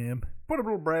Brabham. Put a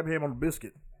little Brabham on a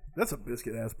biscuit. That's a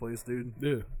biscuit-ass place, dude.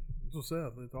 Yeah. It's what's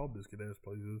up. It's all biscuit-ass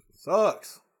places.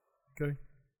 Sucks. Okay.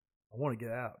 I want to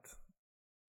get out.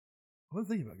 I'm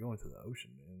thinking about going to the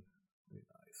ocean, man. It'd be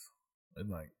nice. And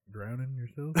like drowning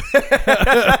yourself?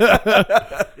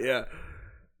 Yeah.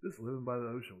 Just living by the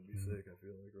ocean would be sick, I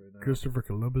feel like, right now. Christopher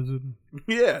Columbus.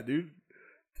 Yeah, dude.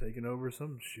 Taking over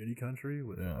some shitty country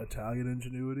with Yeah. Italian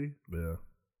ingenuity. Yeah.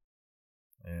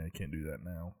 Yeah, you can't do that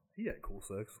now. He had cool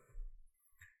sex.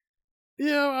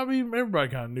 Yeah, I mean, everybody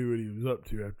kind of knew what he was up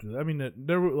to after that. I mean,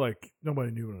 there were like nobody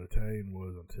knew what an Italian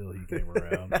was until he came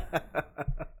around.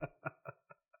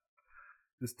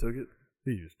 Just took it.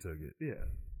 He just took it. Yeah.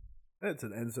 That's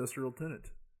an ancestral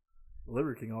tenet.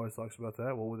 Liver King always talks about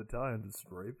that. Well, with Italians, it's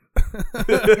rape.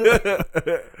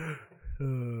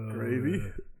 Gravy.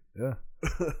 Yeah.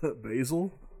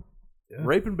 Basil. Yeah.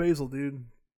 Rape and basil, dude.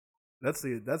 That's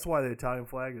why the Italian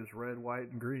flag is red,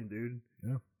 white, and green, dude.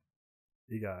 Yeah.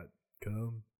 You got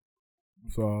Cum.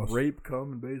 Sauce. rape,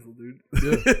 cum, and basil, dude.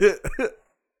 Yeah.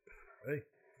 Hey.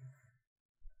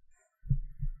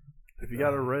 If you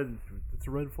got a red, it's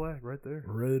a red flag right there.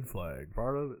 Red flag.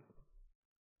 Part of it.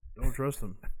 Don't trust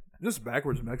them. Just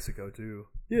backwards Mexico, too.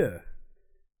 Yeah.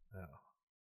 Yeah.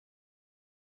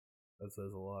 That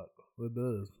says a lot. It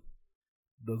does.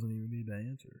 Doesn't even need to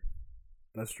answer.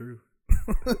 That's true.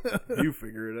 You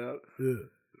figure it out. Yeah.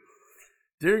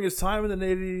 During his time in the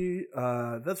Navy,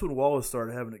 that's when Wallace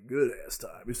started having a good ass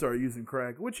time. He started using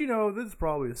crack, which, this is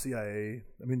probably the CIA.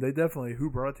 I mean, they definitely,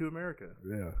 who brought it to America?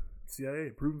 Yeah.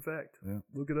 CIA, proven fact. Yeah.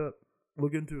 Look it up.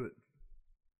 Look into it.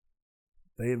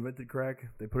 They invented crack.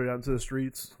 They put it out into the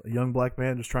streets. A young black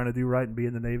man just trying to do right and be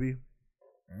in the Navy.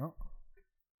 Yeah.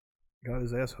 Got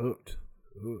his ass hooked.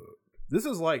 Ugh. This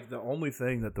is like the only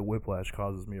thing that the whiplash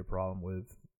causes me a problem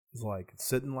with. Is like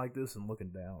sitting like this and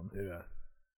looking down. Yeah.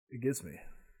 It gets me.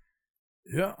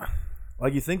 Yeah.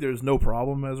 Like you think there's no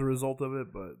problem as a result of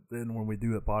it, but then when we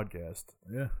do a podcast,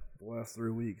 Yeah. the last 3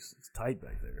 weeks, it's tight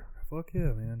back there. Fuck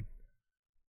yeah, man.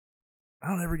 I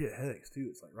don't ever get headaches too.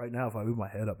 It's like right now, if I move my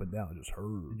head up and down, it just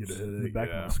hurts. You get a in the headache, back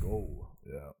yeah. of my skull.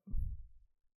 Yeah.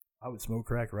 I would smoke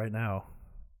crack right now.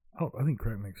 I think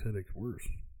crack makes headaches worse.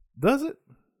 Does it?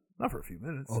 Not for a few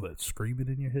minutes. All that screaming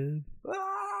in your head. Ah!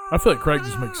 I feel like crack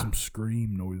just makes some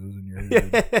scream noises in your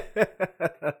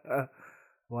head.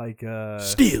 Like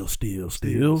Steal.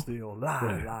 lie,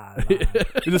 Yeah. lie.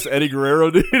 Just Eddie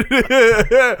Guerrero, dude.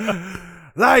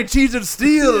 Lie, cheese, and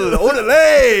steal.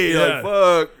 Orderly. Yeah.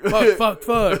 Like, Fuck.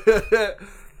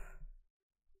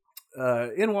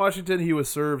 In Washington, he was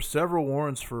served several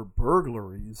warrants for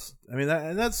burglaries. I mean,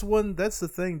 that's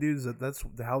the thing, dude. Is that's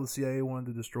how the CIA wanted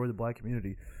to destroy the black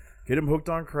community. Get him hooked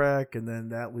on crack, and then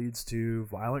that leads to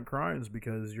violent crimes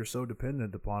because you're so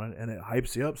dependent upon it, and it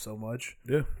hypes you up so much.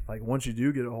 Yeah. Like once you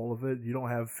do get a hold of it, you don't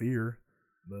have fear.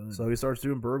 So he starts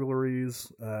doing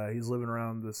burglaries. He's living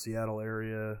around the Seattle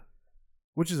area,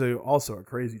 which is also a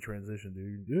crazy transition,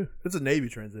 dude. Yeah. It's a Navy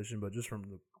transition, but just from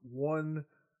the one,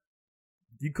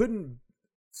 you couldn't.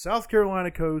 South Carolina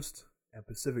coast and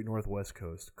Pacific Northwest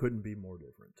coast couldn't be more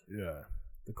different. Yeah.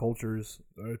 The cultures,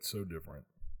 It's so different.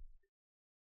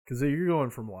 Because you're going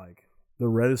from like the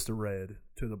reddest of red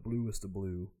to the bluest of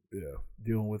blue. Yeah.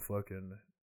 Dealing with fucking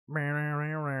Yeah.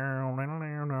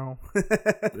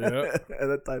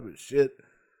 and that type of shit.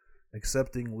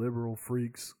 Accepting liberal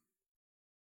freaks.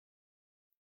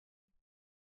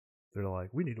 They're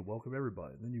like, we need to welcome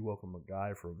everybody. And then you welcome a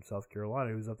guy from South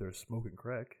Carolina who's up there smoking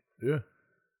crack, Yeah.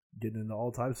 getting into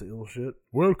all types of ill shit.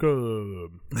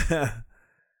 Welcome.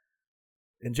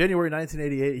 In January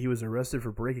 1988, he was arrested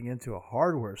for breaking into a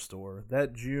hardware store.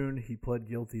 That June, he pled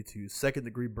guilty to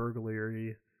second-degree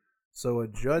burglary. So a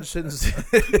judge sentenced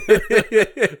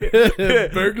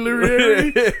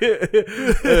Burglary?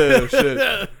 Oh,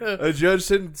 shit. A judge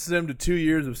sentenced him to 2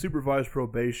 years of supervised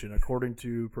probation, according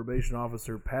to probation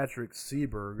officer Patrick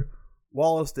Seberg.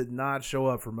 Wallace did not show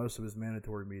up for most of his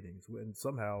mandatory meetings and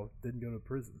somehow didn't go to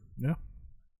prison. Yeah.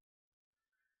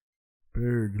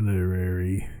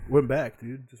 Burglary. Went back,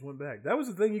 dude. Just went back. That was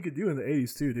the thing you could do in the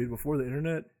 80s, too, dude, before the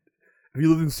internet. If you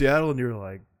lived in Seattle and you're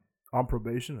like on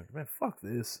probation, like, man, fuck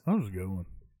this. I'm just going.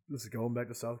 This is going back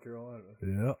to South Carolina.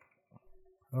 Yeah.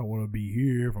 I don't want to be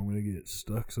here if I'm going to get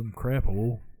stuck some crap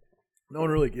hole. No one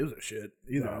really gives a shit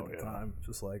either No, at the yeah. time.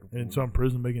 Just like In some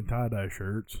prison making tie-dye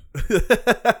shirts.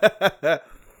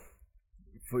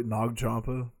 Foot Nog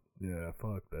Champa. Yeah,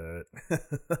 fuck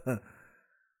that.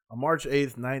 On March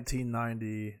 8th,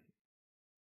 1990,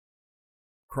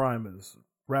 crime has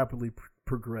rapidly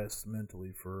progressed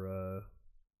mentally for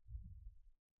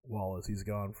Wallace. He's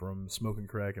gone from smoking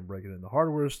crack and breaking into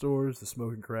hardware stores to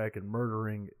smoking crack and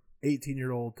murdering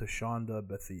 18-year-old Tashonda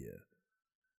Bethia.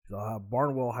 She's a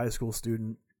Barnwell High School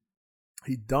student.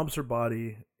 He dumps her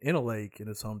body in a lake in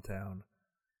his hometown.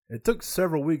 It took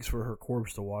several weeks for her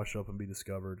corpse to wash up and be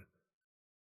discovered.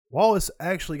 Wallace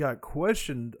actually got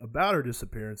questioned about her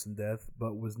disappearance and death,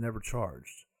 but was never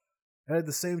charged. And at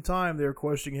the same time, they were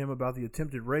questioning him about the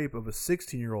attempted rape of a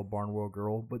 16-year-old Barnwell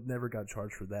girl, but never got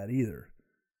charged for that either.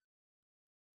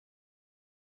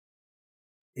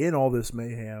 In all this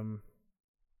mayhem,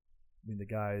 I mean, the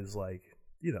guy is like,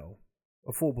 you know,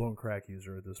 a full-blown crack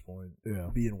user at this point. Yeah.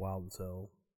 Being wild as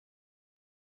hell.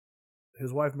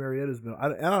 His wife Marietta's been, I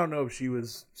don't know if she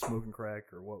was smoking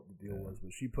crack or what the deal was,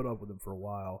 but she put up with him for a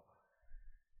while.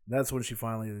 That's when she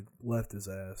finally left his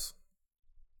ass.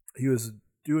 He was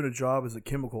doing a job as a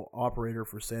chemical operator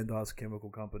for Sandoz Chemical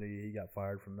Company. He got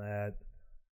fired from that.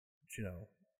 But, you know,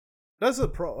 that's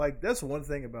that's one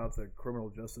thing about the criminal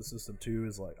justice system too.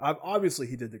 Is like, obviously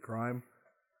he did the crime,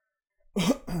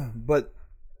 but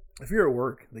if you're at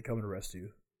work, they come and arrest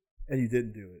you. And you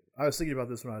didn't do it. I was thinking about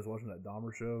this when I was watching that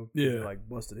Dahmer show. Yeah. They, like,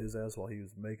 busted his ass while he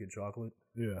was making chocolate.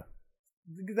 Yeah.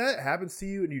 That happens to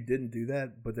you and you didn't do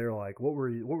that, but they're like, what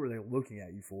were they looking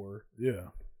at you for?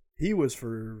 Yeah. He was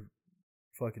for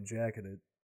fucking jacking it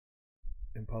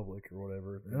in public or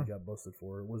whatever. And he got busted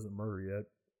for it. It wasn't murder yet.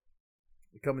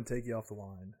 They come and take you off the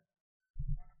line.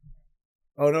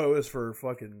 Oh, no, it was for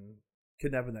fucking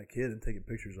kidnapping that kid and taking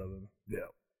pictures of him. Yeah.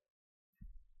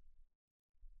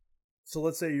 So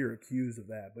let's say you're accused of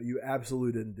that, but you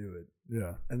absolutely didn't do it.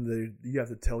 Yeah. And you have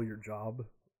to tell your job,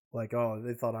 like, oh,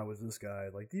 they thought I was this guy.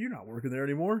 Like, you're not working there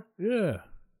anymore. Yeah.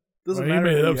 Doesn't Well, matter.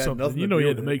 he made if up had something. nothing You to know, do he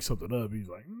had to with it. make something up. He's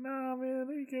like, nah, man,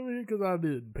 he came in because I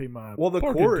didn't pay my Well, the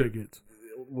parking court tickets.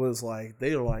 was like,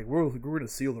 they were like, we're going to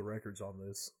seal the records on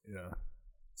this, Yeah.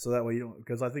 so that way you don't.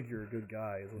 Because I think you're a good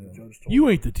guy. Is what the judge told You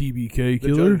me. ain't the TBK The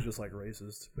killer. judge is just like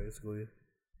racist, basically.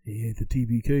 He ain't the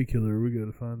TBK killer. We got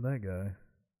to find that guy.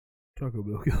 Taco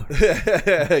Bell killer.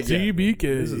 Yeah, TBK.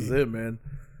 This is it, man.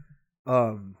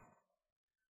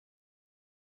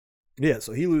 Yeah,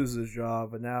 so he loses his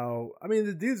job, and now, I mean,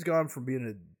 the dude's gone from being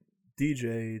a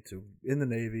DJ to in the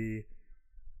Navy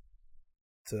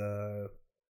to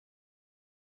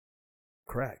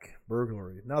crack,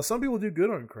 burglary. Now, some people do good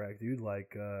on crack, dude,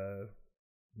 like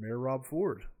Mayor Rob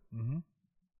Ford. Mm-hmm.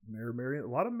 Mayor Marion, a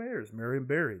lot of mayors, Marion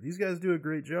Barry. These guys do a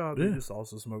great job. Yeah. They just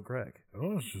also smoke crack.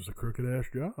 Oh, it's just a crooked ass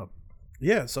job.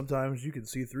 Yeah, sometimes you can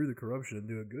see through the corruption and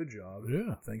do a good job.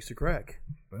 Yeah. Thanks to crack.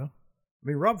 Well, I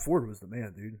mean, Rob Ford was the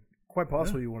man, dude. Quite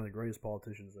possibly one of the greatest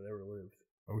politicians that ever lived.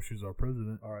 I wish he was our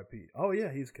president. R.I.P. Oh,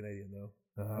 yeah, he's Canadian, though.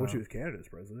 I wish he was Canada's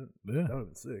president. Yeah. That would have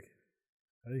been sick.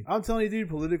 Hey. I'm telling you, dude,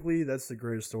 politically, that's the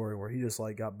greatest story where he just,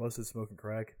 like, got busted smoking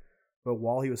crack. But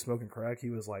while he was smoking crack, he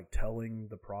was, like, telling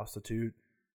the prostitute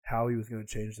how he was going to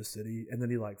change the city. And then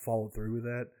he, like, followed through with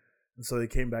that. And so they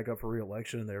came back up for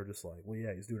re-election, and they were just like, well,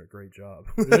 yeah, he's doing a great job.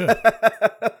 Yeah.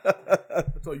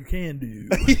 That's all you can do.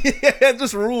 Yeah, it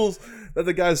just rules that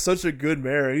the guy's such a good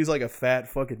mayor. He's like a fat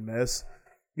fucking mess.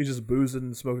 He's just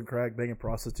boozing, smoking crack, banging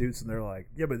prostitutes, and they're like,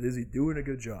 yeah, but is he doing a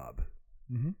good job?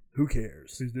 Mm-hmm. Who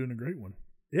cares? He's doing a great one.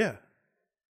 Yeah.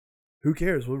 Who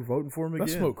cares? We're voting for him again.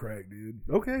 Let's smoke crack, dude.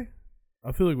 Okay.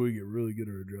 I feel like we get really good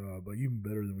at our job, like even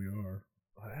better than we are.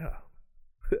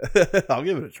 Yeah. I'll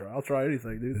give it a try. I'll try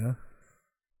anything, dude. Yeah.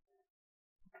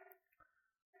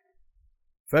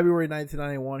 February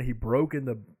 1991, he broke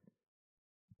into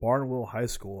Barnwell High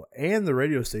School and the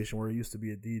radio station where he used to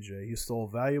be a DJ. He stole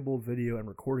valuable video and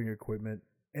recording equipment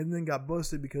and then got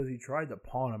busted because he tried to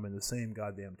pawn them in the same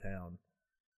goddamn town.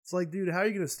 It's like, dude, how are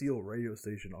you going to steal radio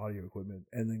station audio equipment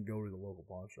and then go to the local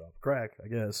pawn shop? Crack, I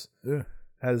guess. Yeah.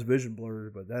 Has vision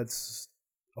blurred, but that's...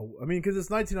 I mean, because it's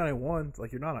 1991.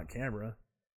 Like, you're not on camera.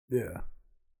 Yeah.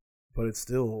 But it's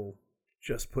still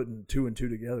just putting two and two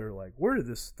together. Like, where did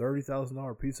this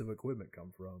 $30,000 piece of equipment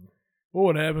come from? Well,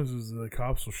 what happens is the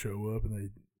cops will show up and they,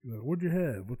 like, what'd you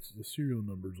have? What's the serial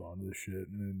numbers on this shit?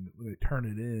 And then they turn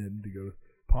it in to go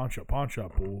pawn shop. Pawn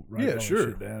shop will write all the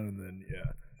shit down, and then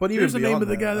But here's the name of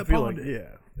the guy that pawned it.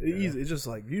 Yeah. It's just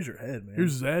like, use your head, man.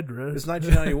 Here's his address. It's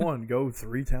 1991. Go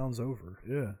 3 towns over.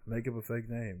 Yeah. Make up a fake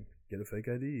name. Get a fake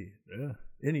ID. Yeah.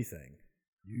 Anything.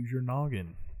 Use your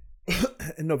noggin.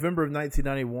 In November of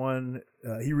 1991,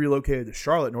 he relocated to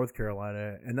Charlotte, North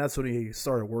Carolina, and that's when he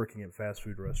started working at fast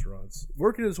food restaurants.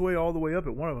 Working his way all the way up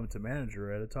at one of them to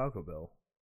manager at a Taco Bell.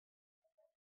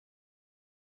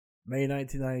 May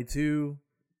 1992,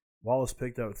 Wallace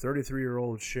picked up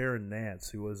 33-year-old Sharon Nance,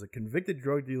 who was a convicted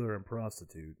drug dealer and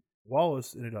prostitute.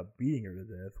 Wallace ended up beating her to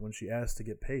death when she asked to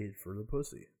get paid for the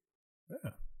pussy.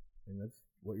 Yeah. And that's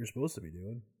what you're supposed to be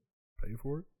doing. Pay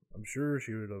for it? I'm sure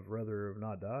she would have rather have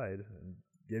not died and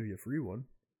give you a free one.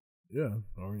 Yeah.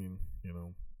 I mean,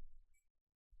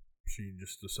 she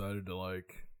just decided to,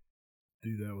 like,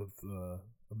 do that with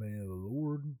a man of the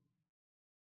Lord.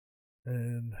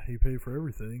 And he paid for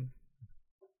everything.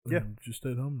 Yeah. And just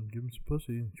stayed home and give him some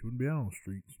pussy, and she wouldn't be out on the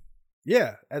streets.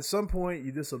 Yeah, at some point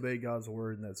you disobey God's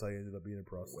word, and that's how you ended up being a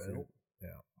prostitute. Well,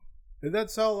 yeah. And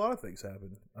that's how a lot of things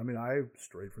happen. I mean, I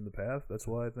strayed from the path. That's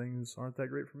why things aren't that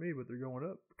great for me, but they're going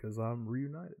up because I'm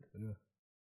reunited. Yeah.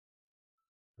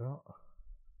 Well,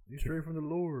 you stray from the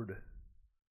Lord,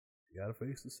 you gotta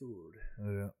face the sword.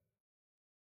 Yeah.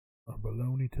 A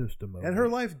baloney testimony. And her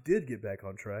life did get back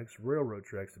on tracks, railroad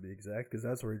tracks to be exact, because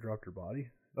that's where he dropped her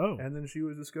body. Oh. And then she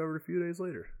was discovered a few days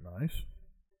later. Nice.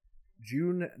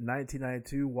 June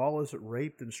 1992, Wallace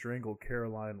raped and strangled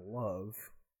Caroline Love,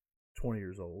 20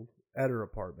 years old, at her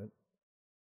apartment,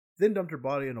 then dumped her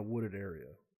body in a wooded area.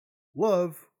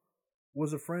 Love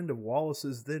was a friend of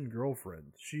Wallace's then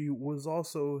girlfriend. She was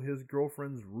also his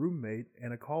girlfriend's roommate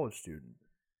and a college student.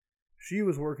 She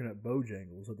was working at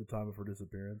Bojangles at the time of her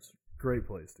disappearance. Great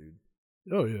place, dude.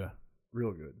 Oh, yeah.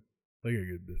 Real good. They got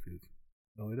good biscuits.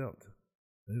 No, they don't.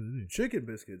 They do. Chicken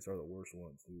biscuits are the worst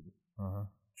ones, dude. Uh-huh.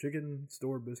 Chicken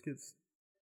store biscuits,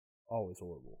 always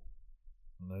horrible.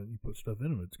 No, you put stuff in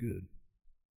them, it's good.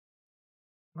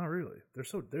 Not really.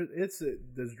 It's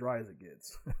as dry as it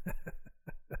gets.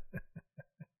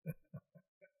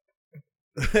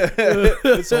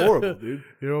 It's horrible, dude.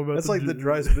 You know about That's like the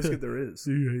driest biscuit there is.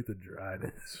 You hate the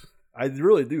dryness. I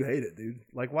really do hate it, dude.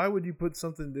 Like, why would you put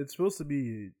something that's supposed to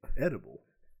be edible?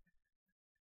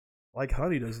 Like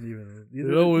honey doesn't even.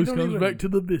 It always comes back to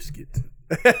the biscuit.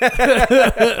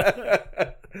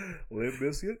 Limp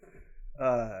biscuit.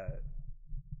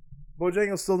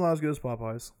 Bojangles still not as good as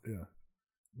Popeyes. Yeah,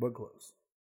 but close.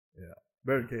 Yeah,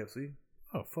 better than KFC.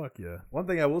 Oh fuck yeah! One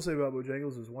thing I will say about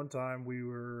Bojangles is one time we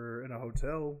were in a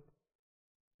hotel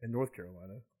in North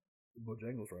Carolina.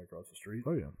 Bojangles right across the street.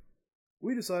 Oh yeah.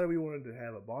 We decided we wanted to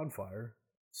have a bonfire,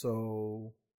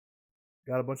 so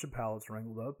got a bunch of pallets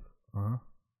wrangled up. Uh-huh.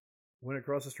 Went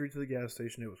across the street to the gas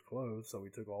station. It was closed, so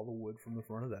we took all the wood from the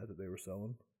front of that they were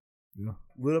selling. Yeah.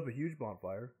 Lit up a huge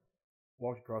bonfire.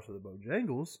 Walked across to the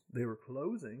Bojangles. They were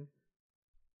closing,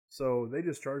 so they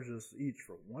just charged us each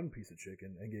for one piece of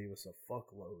chicken and gave us a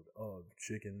fuckload of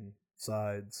chicken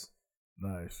sides.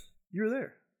 Nice. You were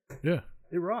there. Yeah.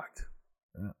 It rocked.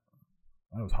 Yeah.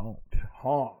 I was honked.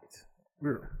 Honked. We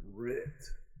were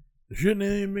ripped. Shouldn't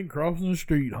have even been crossing the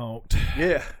street honked.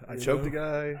 Yeah. I choked a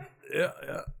guy. Yeah,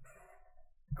 yeah.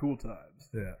 Cool times.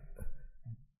 Yeah.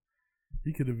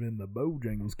 He could have been the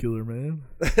Bojangles killer, man.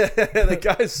 The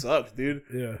guy sucked, dude.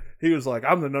 Yeah. He was like,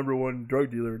 I'm the #1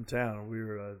 drug dealer in town. We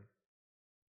were,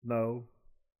 no.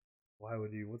 Why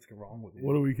would you? What's wrong with you?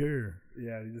 What do we care?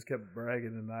 Yeah, he just kept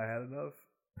bragging, and I had enough.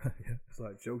 Yeah. So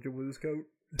I choked him with his coat.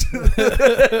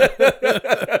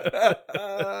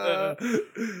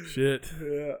 Shit.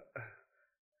 Yeah.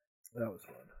 That was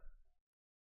fun.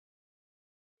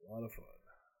 A lot of fun.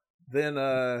 Then,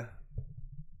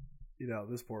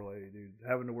 this poor lady, dude,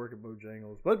 having to work at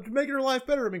Bojangles, but making her life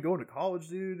better. I mean, going to college,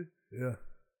 dude. Yeah.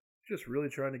 Just really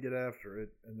trying to get after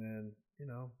it. And then,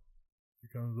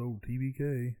 Here comes old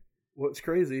TBK. What's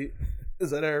crazy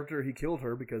is that after he killed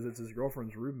her because it's his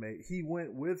girlfriend's roommate, he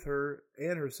went with her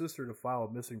and her sister to file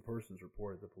a missing persons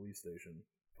report at the police station.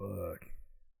 Fuck.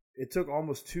 It took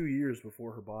almost 2 years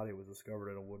before her body was discovered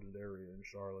in a wooded area in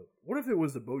Charlotte. What if it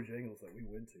was the Bojangles that we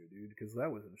went to, dude? Because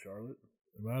that was in Charlotte.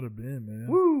 It might have been, man.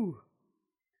 Woo!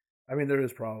 I mean, there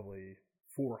is probably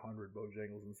 400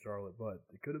 Bojangles in Charlotte, but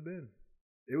it could have been.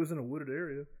 It was in a wooded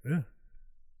area. Yeah.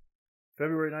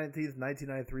 February 19th,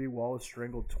 1993, Wallace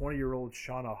strangled 20-year-old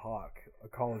Shauna Hawk, a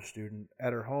college student,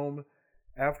 at her home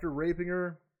after raping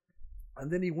her. And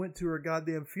then he went to her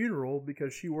goddamn funeral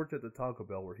because she worked at the Taco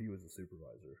Bell where he was the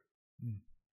supervisor.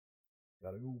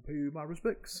 Gotta go pay my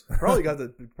respects. Probably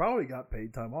got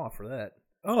paid time off for that.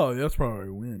 Oh, that's probably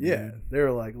a win. Yeah, dude. they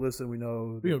were like, listen, we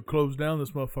know We gonna close down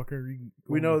this motherfucker.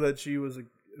 we know that she was an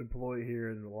employee here,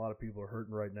 and a lot of people are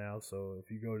hurting right now. So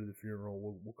if you go to the funeral,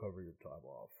 we'll cover your time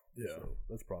off. Yeah. So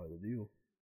that's probably the deal.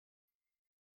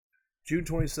 June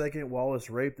 22nd, Wallace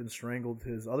raped and strangled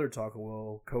his other Taco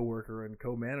Bell co-worker and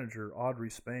co-manager, Audrey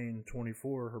Spain,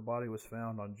 24. Her body was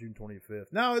found on June 25th.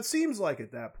 Now, it seems like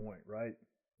at that point, right?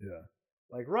 Yeah.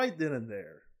 Like right then and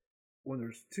there, when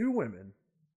there's two women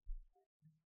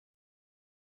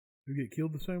Who get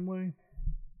killed the same way?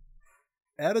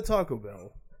 at a Taco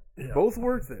Bell, Yeah. both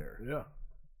work there, Yeah.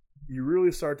 you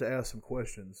really start to ask some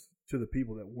questions to the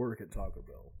people that work at Taco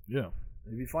Bell. Yeah.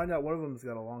 And if you find out one of them's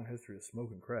got a long history of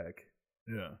smoking crack,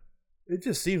 Yeah. it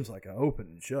just seems like an open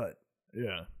and shut.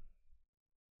 Yeah.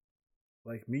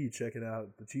 Like me checking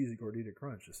out the Cheesy Gordita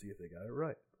Crunch to see if they got it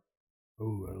right.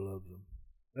 Oh, I love them.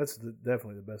 That's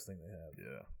definitely the best thing they have,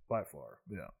 Yeah. by far.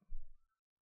 Yeah.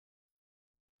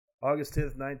 August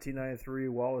 10th, 1993,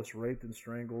 Wallace raped and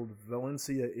strangled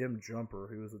Valencia M. Jumper,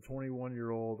 who was a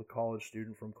 21-year-old college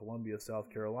student from Columbia,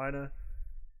 South Carolina,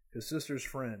 his sister's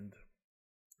friend,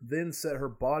 then set her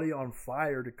body on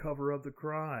fire to cover up the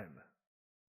crime.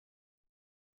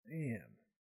 Damn.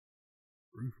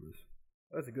 Ruthless.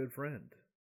 That's a good friend.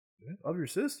 Yeah. Of your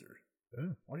sister.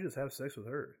 Yeah. Why don't you just have sex with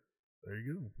her? There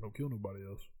you go. Don't kill nobody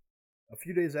else. A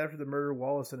few days after the murder,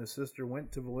 Wallace and his sister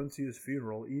went to Valencia's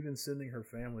funeral, even sending her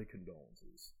family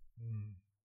condolences.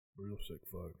 Real sick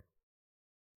fuck.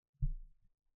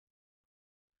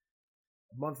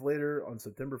 A month later, on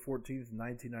September 14th,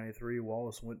 1993,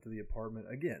 Wallace went to the apartment.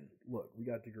 Again, look, we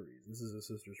got degrees. This is his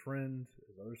sister's friend.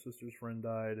 His other sister's friend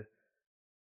died.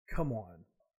 Come on.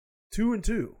 2 and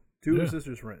 2. Two of his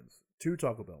sister's friends. 2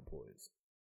 Taco Bell employees.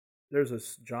 There's a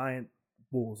giant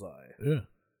bullseye. Yeah.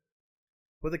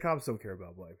 But the cops don't care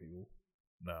about black people.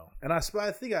 No. And I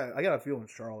think I got a feeling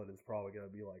Charlotte is probably going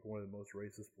to be like one of the most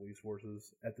racist police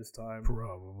forces at this time.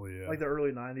 Probably, yeah. Like the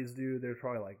early 90s, dude, there's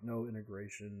probably like no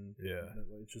integration. Yeah.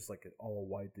 It's just like all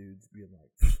white dudes being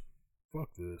like, fuck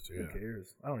this, yeah. who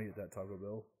cares? I don't eat that Taco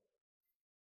Bell.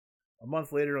 A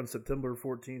month later, on September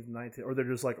 14th, or they're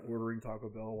just like ordering Taco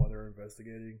Bell while they're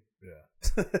investigating.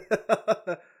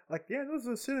 Yeah. Like, yeah, those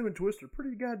are cinnamon twists are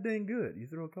pretty goddamn good. You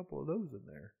throw a couple of those in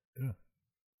there. Yeah.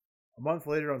 A month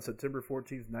later, on September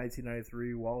 14th,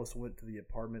 1993, Wallace went to the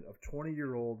apartment of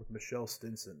 20-year-old Michelle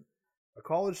Stinson, a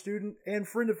college student and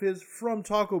friend of his from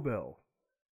Taco Bell.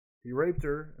 He raped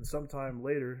her and sometime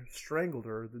later strangled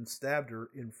her, then stabbed her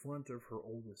in front of her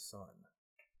oldest son.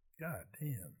 God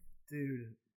damn.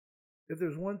 Dude, if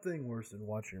there's one thing worse than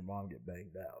watching your mom get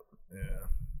banged out, Yeah.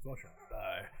 Watch her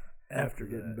die. after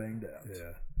getting banged out.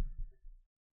 Yeah.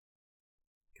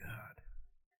 God.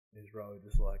 He's probably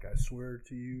just like, I swear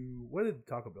to you. What did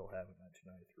Taco Bell have in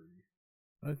 1993?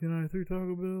 1993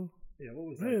 Taco Bell? Yeah, what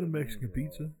was They had a Mexican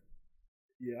pizza.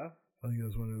 Yeah. I think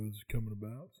that's when it was coming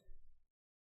about.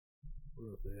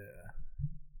 What else they had?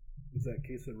 Was that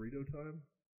quesarito time?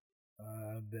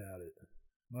 I doubt it.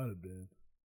 Might have been.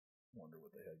 Wonder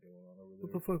what they had going on over there.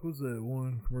 What the fuck was that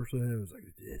one commercial they had? It was like,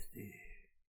 Disney.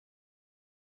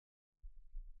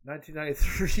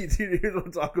 1993, dude, here's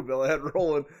what Taco Bell had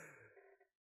rolling.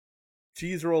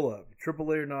 Cheese roll up, triple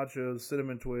layer nachos,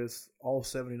 cinnamon twists, all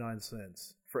 79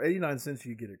 cents. For 89 cents,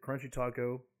 you get a crunchy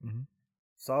taco,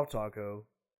 soft taco,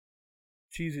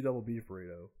 cheesy double beef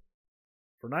burrito.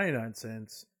 For 99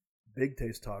 cents, big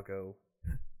taste taco,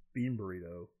 bean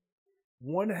burrito,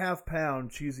 1/2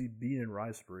 pound cheesy bean and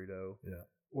rice burrito,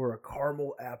 or a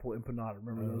caramel apple empanada.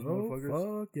 Remember those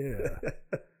motherfuckers? Fuck yeah.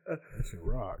 That shit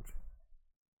rocked.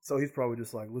 So he's probably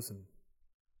just like, listen,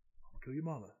 I'm gonna kill your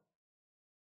mama,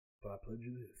 but I pledge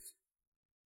you this.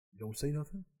 You don't say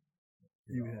nothing,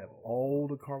 you can have all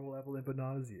the caramel apple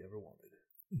empanadas you ever wanted.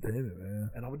 Damn it, man.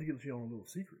 And I'm gonna get you on a little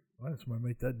secret. Why did somebody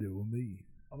make that deal with me?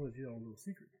 I'm gonna let you on a little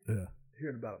secret. Yeah. Here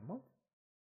in about a month,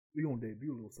 we're gonna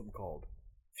debut a little something called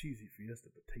Cheesy Fiesta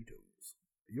Potatoes.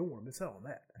 You don't want to miss out on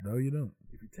that. No, you don't.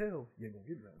 If you tell, you ain't gonna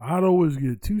get none. I'd always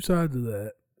get 2 sides of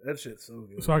that That shit's so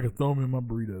good. so I could throw them in my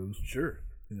burritos. Sure.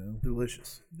 You know?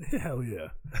 Delicious. Hell yeah.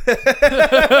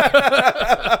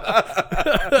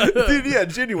 Dude, yeah,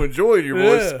 genuine joy in your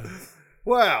voice. Yeah.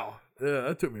 Wow. Yeah,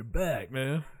 that took me back,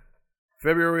 man.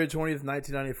 February 20th,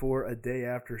 1994, a day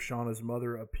after Shauna's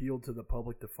mother appealed to the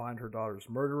public to find her daughter's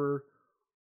murderer,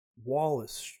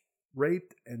 Wallace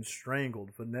raped and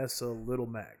strangled Vanessa Little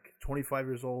Mac, 25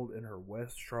 years old, in her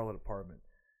West Charlotte apartment.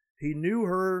 He knew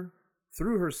her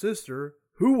through her sister,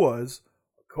 who was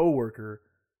a co-worker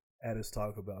at his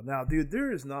Taco Bell. Now, dude,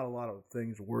 there is not a lot of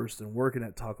things worse than working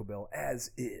at Taco Bell as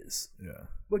is. Yeah.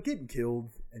 But getting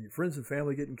killed and your friends and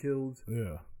family getting killed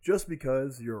Yeah. just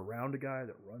because you're around a guy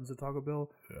that runs a Taco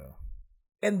Bell. Yeah.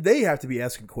 And they have to be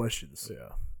asking questions.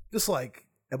 Yeah. Just like,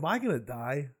 am I going to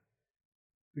die?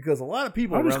 Because a lot of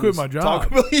people I just around quit this my job.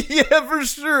 Taco Bell, yeah, for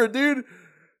sure, dude.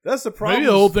 That's the problem. Maybe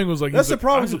the whole thing was like... That's he's the like,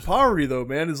 problem I with just- poverty, though,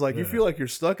 man. Is like you Yeah. feel like you're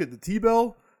stuck at the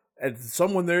T-Bell and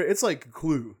someone there. It's like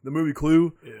Clue, the movie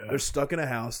Clue. Yeah. They're stuck in a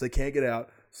house. They can't get out.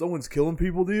 Someone's killing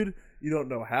people, dude. You don't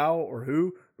know how or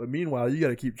who. But meanwhile, you got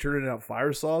to keep churning out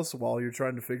fire sauce while you're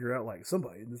trying to figure out, like,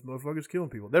 somebody in this motherfucker's killing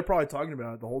people. They're probably talking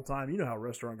about it the whole time. You know how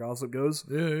restaurant gossip goes.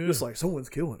 Yeah, yeah. Just like, someone's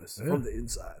killing us Yeah. from the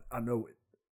inside. I know it.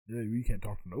 Yeah, you can't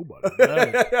talk to nobody.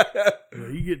 No.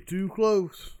 You get too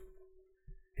close.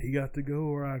 He got to go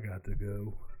or I got to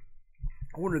go.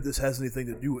 I wonder if this has anything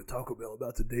to do with Taco Bell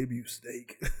about to debut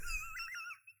steak.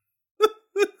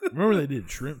 Remember they did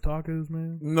shrimp tacos,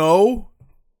 man? No.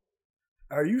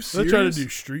 Are you They serious? tried to do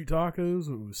street tacos.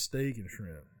 It was steak and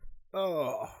shrimp.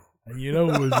 Oh. And you know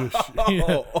it was just you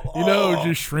know it was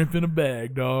just shrimp in a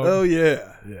bag, dog. Oh,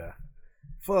 yeah. Yeah.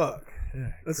 Fuck. Yeah.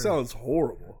 That crazy. sounds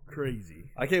horrible.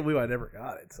 crazy. I can't believe I never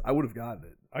got it. I would have gotten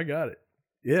it. I got it.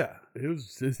 Yeah. It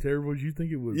was as terrible as you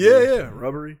think it would Yeah, be. yeah.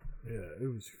 Rubbery. Yeah,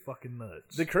 it was fucking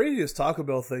nuts. The craziest Taco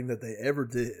Bell thing that they ever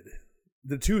did.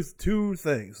 The two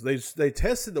things. They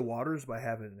tested the waters by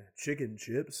having chicken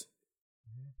chips.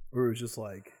 Or it was just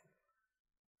like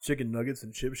chicken nuggets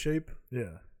in chip shape.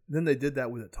 Yeah. Then they did that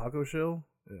with a taco shell.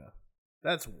 Yeah.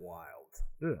 That's wild.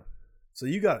 Yeah. So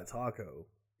you got a taco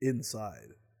inside.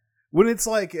 When it's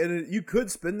like, you could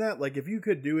spin that, like if you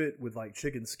could do it with like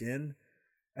chicken skin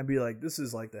and be like, this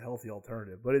is like the healthy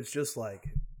alternative, but it's just like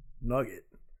nugget.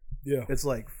 Yeah. It's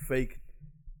like fake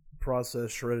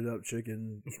processed shredded up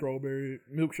chicken. Strawberry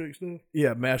milkshake stuff.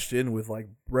 Yeah, mashed in with like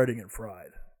breading and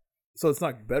fried. So it's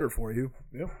not better for you.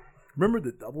 Yeah. Remember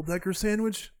the double decker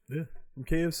sandwich Yeah. from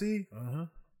KFC? Uh-huh.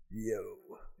 Yo.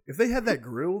 If they had that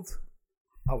grilled,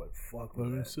 I would fuck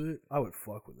with That's that. it. I would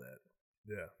fuck with that.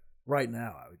 Yeah. Right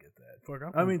now, I would get that.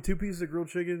 Fuck, I mean, 2 pieces of grilled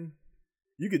chicken,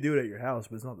 you could do it at your house,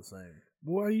 but it's not the same.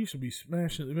 boy, I used to be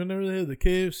smashing. Whenever they had the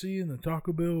KFC and the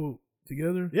Taco Bell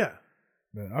together, Yeah,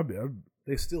 man,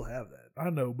 they still have that. I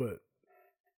know, but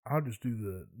I'll just do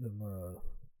them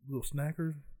little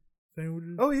snackers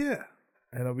sandwiches. Oh, yeah.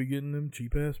 And I'll be getting them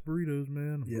cheap ass burritos,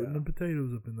 man. Yeah. Putting them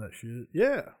potatoes up in that shit.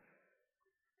 Yeah.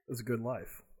 It's a good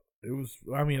life. It was,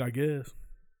 I mean, I guess.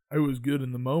 It was good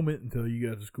in the moment until you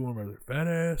got to school and they're fat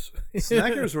ass.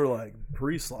 Snackers were like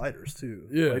pre-sliders, too.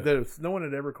 Yeah. Like no one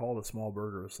had ever called a small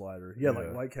burger a slider. Yeah,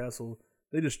 like White Castle.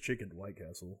 They just chickened White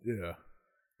Castle. Yeah.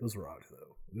 Those rocked,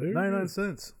 though. They're 99 good.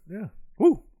 cents. Yeah.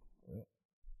 Woo! Yeah.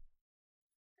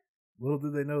 Little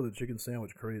did they know the chicken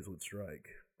sandwich craze would strike.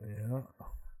 Yeah.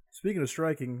 Speaking of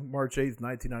striking, March 8th,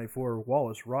 1994,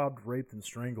 Wallace robbed, raped, and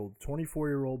strangled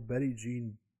 24-year-old Betty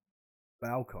Jean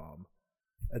Baucom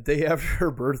a day after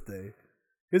her birthday.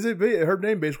 Her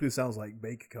name basically sounds like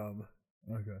bake cum,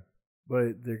 Okay.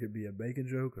 but there could be a bacon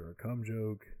joke or a cum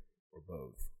joke or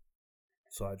both.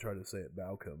 So I tried to say it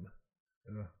Baucom,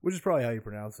 Yeah. which is probably how you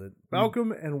pronounce it.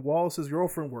 Baucom and Wallace's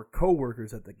girlfriend were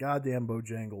co-workers at the goddamn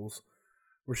Bojangles,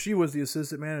 where she was the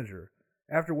assistant manager.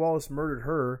 After Wallace murdered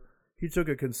her, he took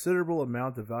a considerable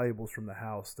amount of valuables from the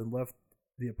house, then left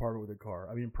the apartment with a car.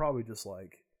 I mean, probably just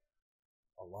like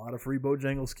a lot of free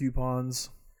Bojangles coupons.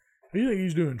 You think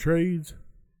he's doing trades?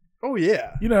 Oh,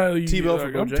 yeah. You know how you T-Bell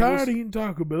like, for I'm Bojangles? tired of eating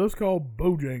Taco Bell. It's called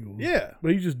Bojangles. Yeah.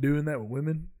 But he's just doing that with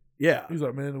women. Yeah. He's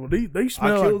like, man, well, they I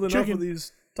smell killed like enough chicken. of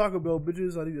these Taco Bell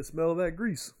bitches. I need to smell that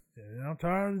grease. Yeah, I'm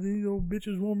tired of these old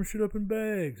bitches warming shit up in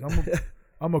bags. I'm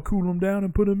gonna cool them down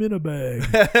and put them in a bag.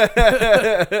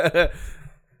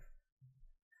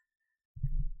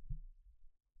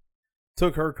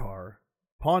 Took her car,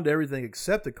 pawned everything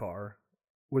except the car,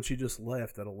 which he just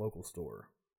left at a local store.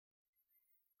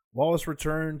 Wallace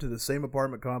returned to the same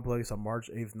apartment complex on March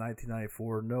 8th,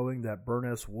 1994, knowing that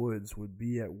Burness Woods would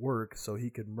be at work so he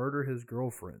could murder his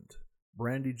girlfriend,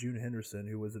 Brandy June Henderson,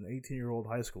 who was an 18-year-old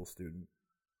high school student.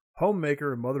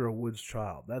 Homemaker and mother of Wood's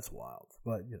child. That's wild.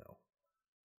 But,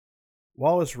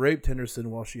 Wallace raped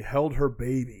Henderson while she held her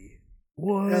baby.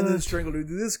 What? And then strangled her.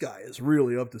 This guy is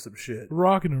really up to some shit.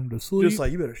 Rocking him to sleep. Just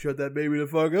like, you better shut that baby the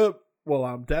fuck up while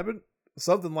I'm tapping.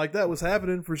 Something like that was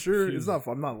happening for sure. Jeez. It's not.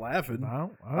 I'm not laughing. I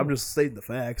I'm just stating the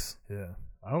facts. Yeah.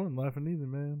 I wasn't laughing either,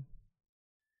 man.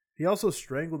 He also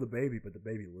strangled the baby, but the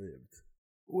baby lived.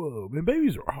 Whoa, man,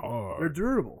 babies are hard. They're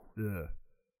durable. Yeah.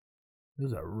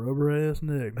 There's a rubber ass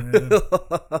neck, man.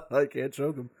 I can't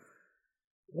choke him.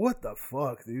 What the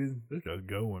fuck, dude? This guy's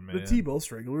going, man. The T-Bow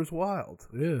Strangler is wild.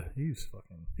 Yeah, he's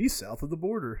fucking. He's south of the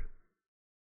border.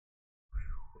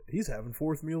 He's having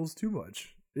fourth meals too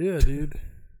much. Yeah, dude.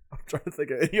 I'm trying to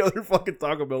think of any other fucking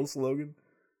Taco Bell slogan.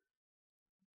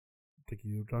 Take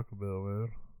you to Taco Bell, man.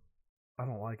 I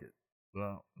don't like it.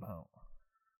 No.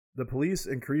 The police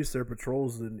increased their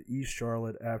patrols in East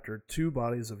Charlotte after 2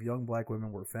 bodies of young black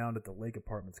women were found at the Lake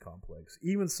Apartments complex.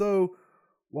 Even so,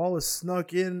 Wallace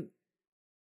snuck in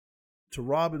to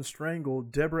rob and strangle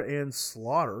Deborah Ann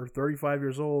Slaughter, 35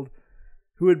 years old,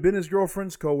 who had been his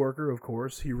girlfriend's co-worker, of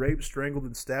course. He raped, strangled,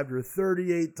 and stabbed her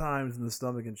 38 times in the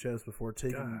stomach and chest before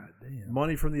taking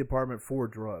money from the apartment for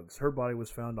drugs. Her body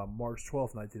was found on March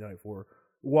 12, 1994,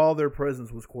 while their presence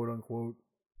was quote-unquote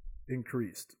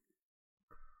increased.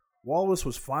 Wallace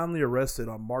was finally arrested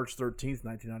on March 13th,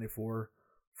 1994.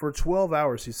 For 12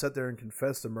 hours, he sat there and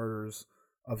confessed the murders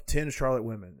of 10 Charlotte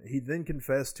women. He then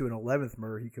confessed to an 11th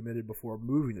murder he committed before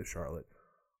moving to Charlotte.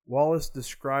 Wallace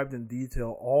described in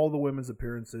detail all the women's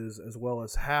appearances as well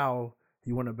as how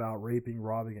he went about raping,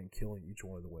 robbing, and killing each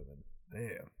one of the women.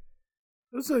 Damn.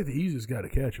 That's like the easiest guy to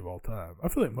catch of all time. I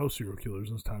feel like most serial killers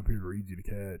in this time period are easy to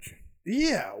catch.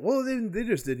 Yeah, well, they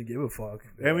just didn't give a fuck.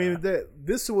 Yeah. I mean,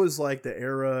 this was like the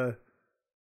era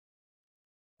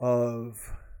of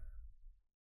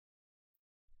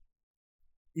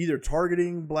either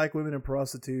targeting black women and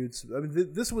prostitutes. I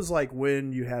mean, this was like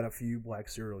when you had a few black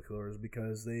serial killers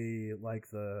because they like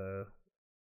what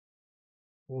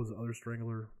was the other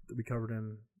strangler that we covered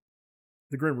in?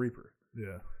 The Grim Reaper.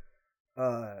 Yeah.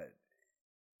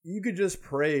 You could just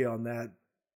prey on that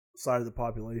side of the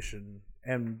population.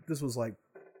 And this was like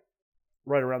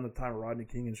right around the time of Rodney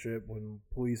King and shit when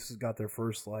police got their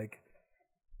first like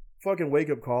fucking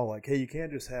wake up call like, hey, you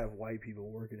can't just have white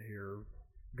people working here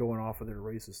going off of their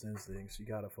racist instincts. You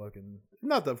gotta fucking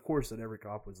not that of course that every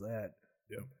cop was that.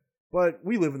 Yeah. But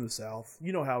we live in the South.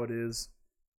 You know how it is.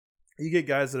 You get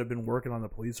guys that have been working on the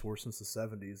police force since the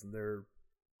 70s and they're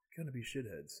gonna be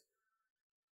shitheads.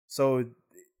 So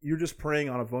you're just preying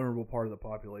on a vulnerable part of the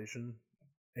population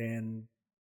and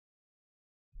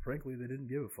frankly, they didn't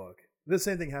give a fuck. The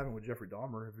same thing happened with Jeffrey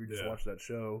Dahmer. If you just watched that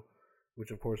show,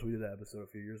 which of course we did that episode a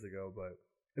few years ago, but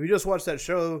if you just watched that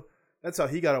show, that's how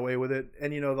he got away with it.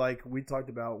 And like we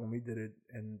talked about when we did it,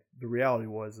 and the reality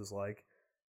is like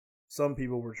some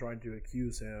people were trying to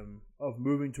accuse him of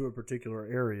moving to a particular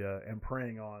area and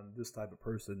preying on this type of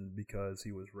person because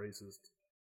he was racist,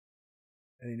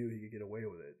 and he knew he could get away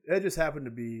with it. It just happened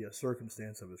to be a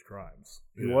circumstance of his crimes.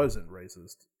 He wasn't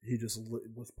racist. He just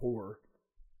was poor.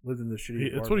 Lived in the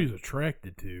shitty. That's what he's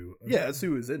attracted to. Yeah, that's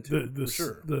who he was into. For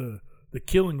sure. The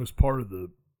killing was part of the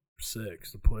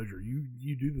sex, the pleasure.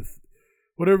 You do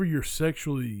whatever you're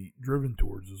sexually driven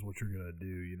towards is what you're gonna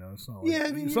do. It's not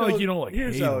like it's not like you don't like.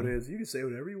 Here's hate how him. it is. You can say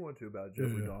whatever you want to about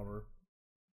Jeffrey Dahmer.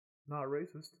 Not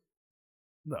racist.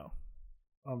 No,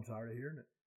 I'm tired of hearing it.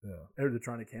 Yeah, Are they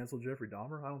trying to cancel Jeffrey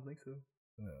Dahmer? I don't think so.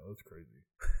 yeah, that's crazy.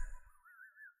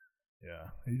 Yeah,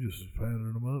 he just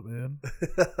patting him up, man.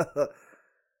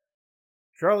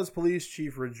 Charlotte's police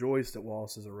chief rejoiced at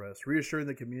Wallace's arrest, reassuring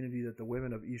the community that the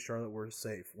women of East Charlotte were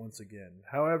safe once again.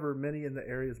 However, many in the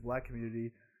area's black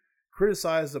community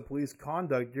criticized the police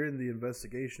conduct during the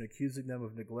investigation, accusing them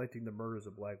of neglecting the murders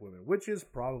of black women, which is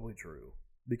probably true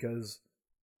because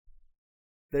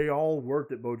they all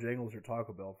worked at Bojangles or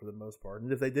Taco Bell for the most part,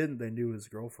 and if they didn't, they knew his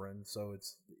girlfriend. So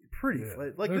it's pretty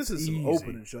like this is some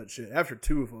open and shut shit. After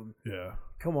 2 of them,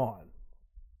 come on,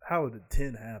 how did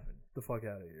 10 happen? Get the fuck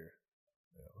out of here.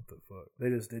 Yeah, what the fuck? They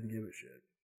just didn't give a shit.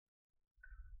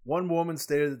 One woman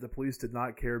stated that the police did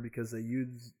not care because they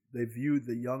viewed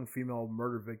the young female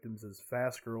murder victims as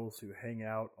fast girls who hang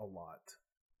out a lot.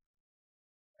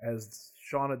 As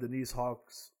Shauna Denise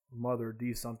Hawk's mother,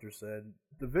 Dee Sumter, said,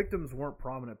 the victims weren't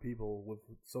prominent people with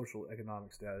social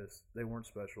economic status. They weren't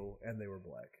special, and they were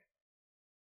black.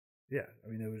 Yeah, I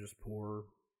mean, it was just poor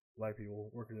black people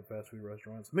working in fast food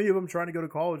restaurants. Many of them trying to go to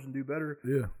college and do better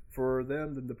for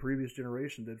them than the previous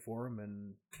generation did for him,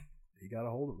 and he got a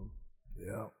hold of them.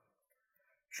 Yeah.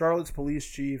 Charlotte's police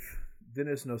chief,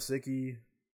 Dennis Nowicki,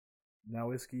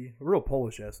 a real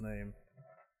Polish-ass name,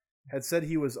 had said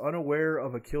he was unaware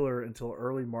of a killer until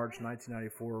early March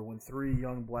 1994 when 3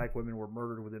 young black women were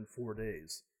murdered within 4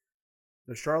 days.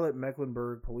 The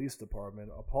Charlotte-Mecklenburg Police Department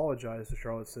apologized to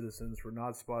Charlotte citizens for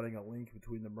not spotting a link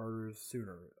between the murders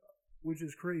sooner, which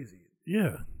is crazy.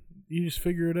 Yeah. You just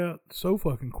figure it out so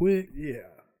fucking quick. Yeah.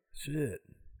 Shit.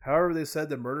 However, they said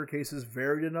the murder cases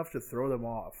varied enough to throw them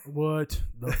off. What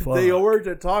the fuck? They worked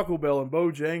at Taco Bell and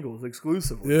Bojangles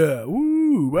exclusively. Yeah.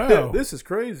 Woo. Wow. This is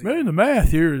crazy. Man, the math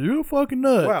here is real fucking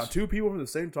nuts. Wow, 2 people from the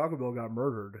same Taco Bell got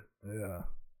murdered. Yeah.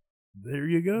 There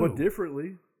you go. But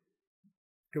differently.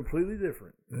 Completely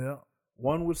different. Yeah.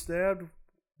 One was stabbed,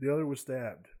 the other was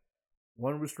stabbed.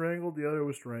 One was strangled, the other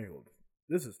was strangled.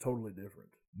 This is totally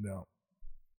different. No.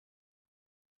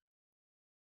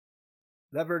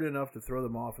 That varied enough to throw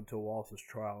them off until Wallace's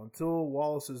trial. Until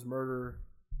Wallace's murder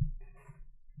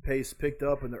pace picked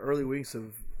up in the early weeks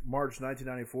of March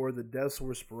 1994, the deaths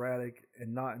were sporadic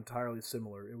and not entirely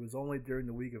similar. It was only during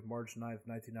the week of March 9th,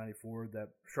 1994 that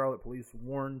Charlotte police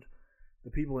warned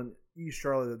the people in East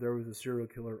Charlotte that there was a serial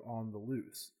killer on the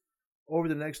loose. Over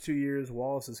the next 2 years,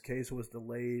 Wallace's case was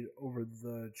delayed over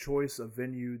the choice of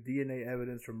venue, DNA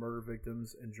evidence from murder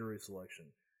victims, and jury selection.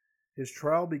 His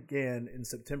trial began in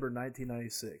September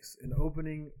 1996. In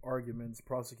opening arguments,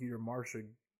 prosecutor Marcia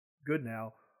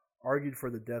Goodnow argued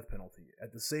for the death penalty.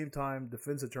 At the same time,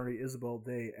 defense attorney Isabel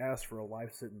Day asked for a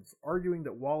life sentence, arguing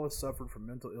that Wallace suffered from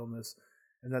mental illness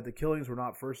and that the killings were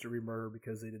not first-degree murder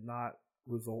because they did not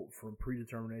result from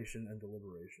predetermination and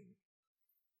deliberation.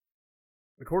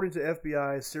 According to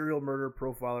FBI serial murder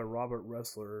profiler Robert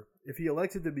Ressler, if he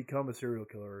elected to become a serial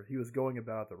killer, he was going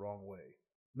about it the wrong way.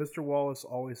 Mr. Wallace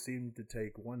always seemed to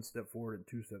take 1 step forward and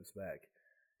 2 steps back.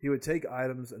 He would take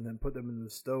items and then put them in the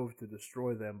stove to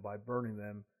destroy them by burning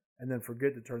them, and then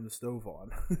forget to turn the stove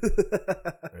on.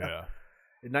 Yeah.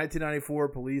 In 1994,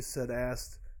 police had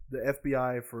asked the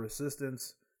FBI for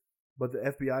assistance, but the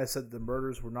FBI said that the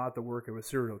murders were not the work of a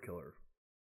serial killer.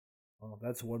 Well,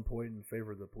 that's 1 point in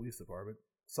favor of the police department.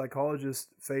 Psychologist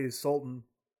Faye Sultan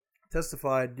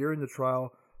testified during the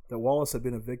trial that Wallace had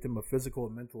been a victim of physical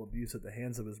and mental abuse at the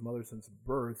hands of his mother since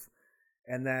birth,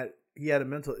 and that he had a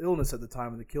mental illness at the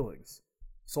time of the killings.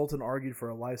 Sultan argued for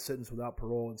a life sentence without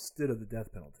parole instead of the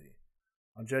death penalty.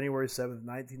 On January 7,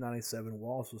 1997,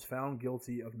 Wallace was found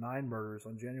guilty of 9 murders.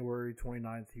 On January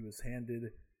 29th, he was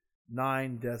handed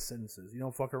 9 death sentences. You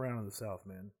don't fuck around in the South,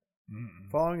 man. Mm-mm.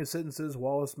 Following his sentences,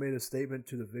 Wallace made a statement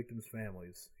to the victims'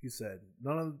 families. He said,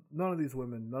 None of these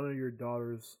women, none of your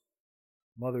daughters,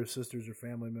 mothers, sisters, or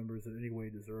family members in any way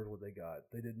deserved what they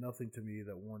got. They did nothing to me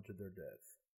that warranted their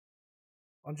death.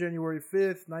 On January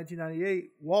 5th,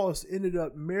 1998, Wallace ended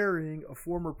up marrying a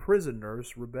former prison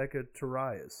nurse, Rebecca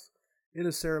Tarias, in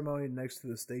a ceremony next to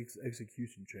the state's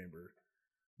execution chamber.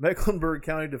 Mecklenburg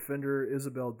County Defender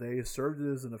Isabel Day served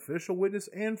as an official witness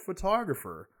and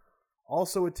photographer.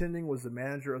 Also attending was the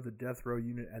manager of the death row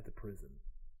unit at the prison.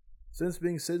 Since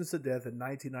being sentenced to death in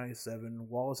 1997,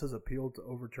 Wallace has appealed to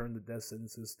overturn the death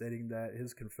sentences, stating that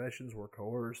his confessions were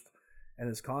coerced and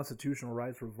his constitutional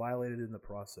rights were violated in the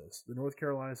process. The North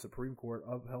Carolina Supreme Court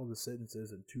upheld the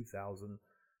sentences in 2000.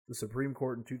 The Supreme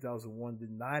Court in 2001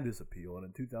 denied his appeal, and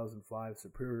in 2005,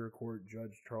 Superior Court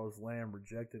Judge Charles Lamb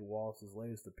rejected Wallace's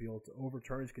latest appeal to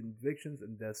overturn his convictions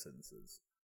and death sentences.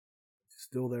 He's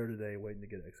still there today, waiting to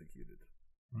get executed.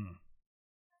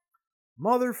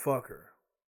 Motherfucker.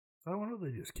 I wonder if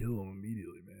they just kill him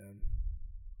immediately, man.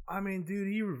 I mean, dude,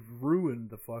 he ruined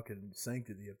the fucking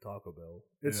sanctity of Taco Bell.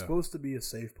 It's supposed to be a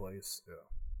safe place. Yeah.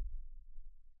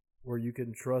 Where you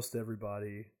can trust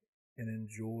everybody and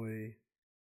enjoy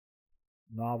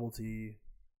novelty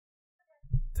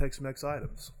Tex-Mex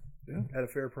items at a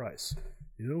fair price.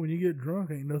 You know, when you get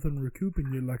drunk, ain't nothing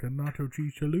recouping you like a nacho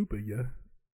cheese chalupa, yeah.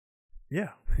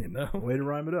 Yeah. You know? Way to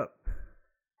rhyme it up.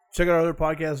 Check out our other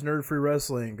podcast, Nerd Free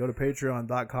Wrestling. Go to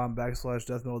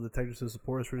patreon.com/deathmetal-detectives to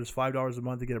support us for just $5 a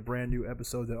month to get a brand new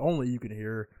episode that only you can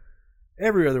hear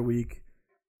every other week.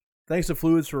 Thanks to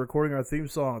Fluids for recording our theme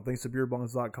song. Thanks to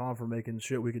beerbongs.com for making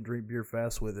shit we can drink beer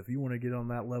fast with. If you want to get on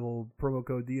that level, promo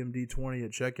code DMD20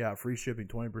 at checkout. Free shipping,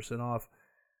 20% off.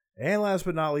 And last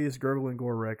but not least, Gurgle and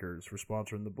Gore Records for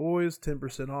sponsoring the boys.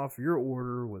 10% off your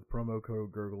order with promo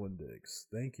code Gurgle and Dicks.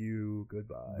 Thank you.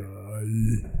 Goodbye.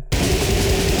 Bye.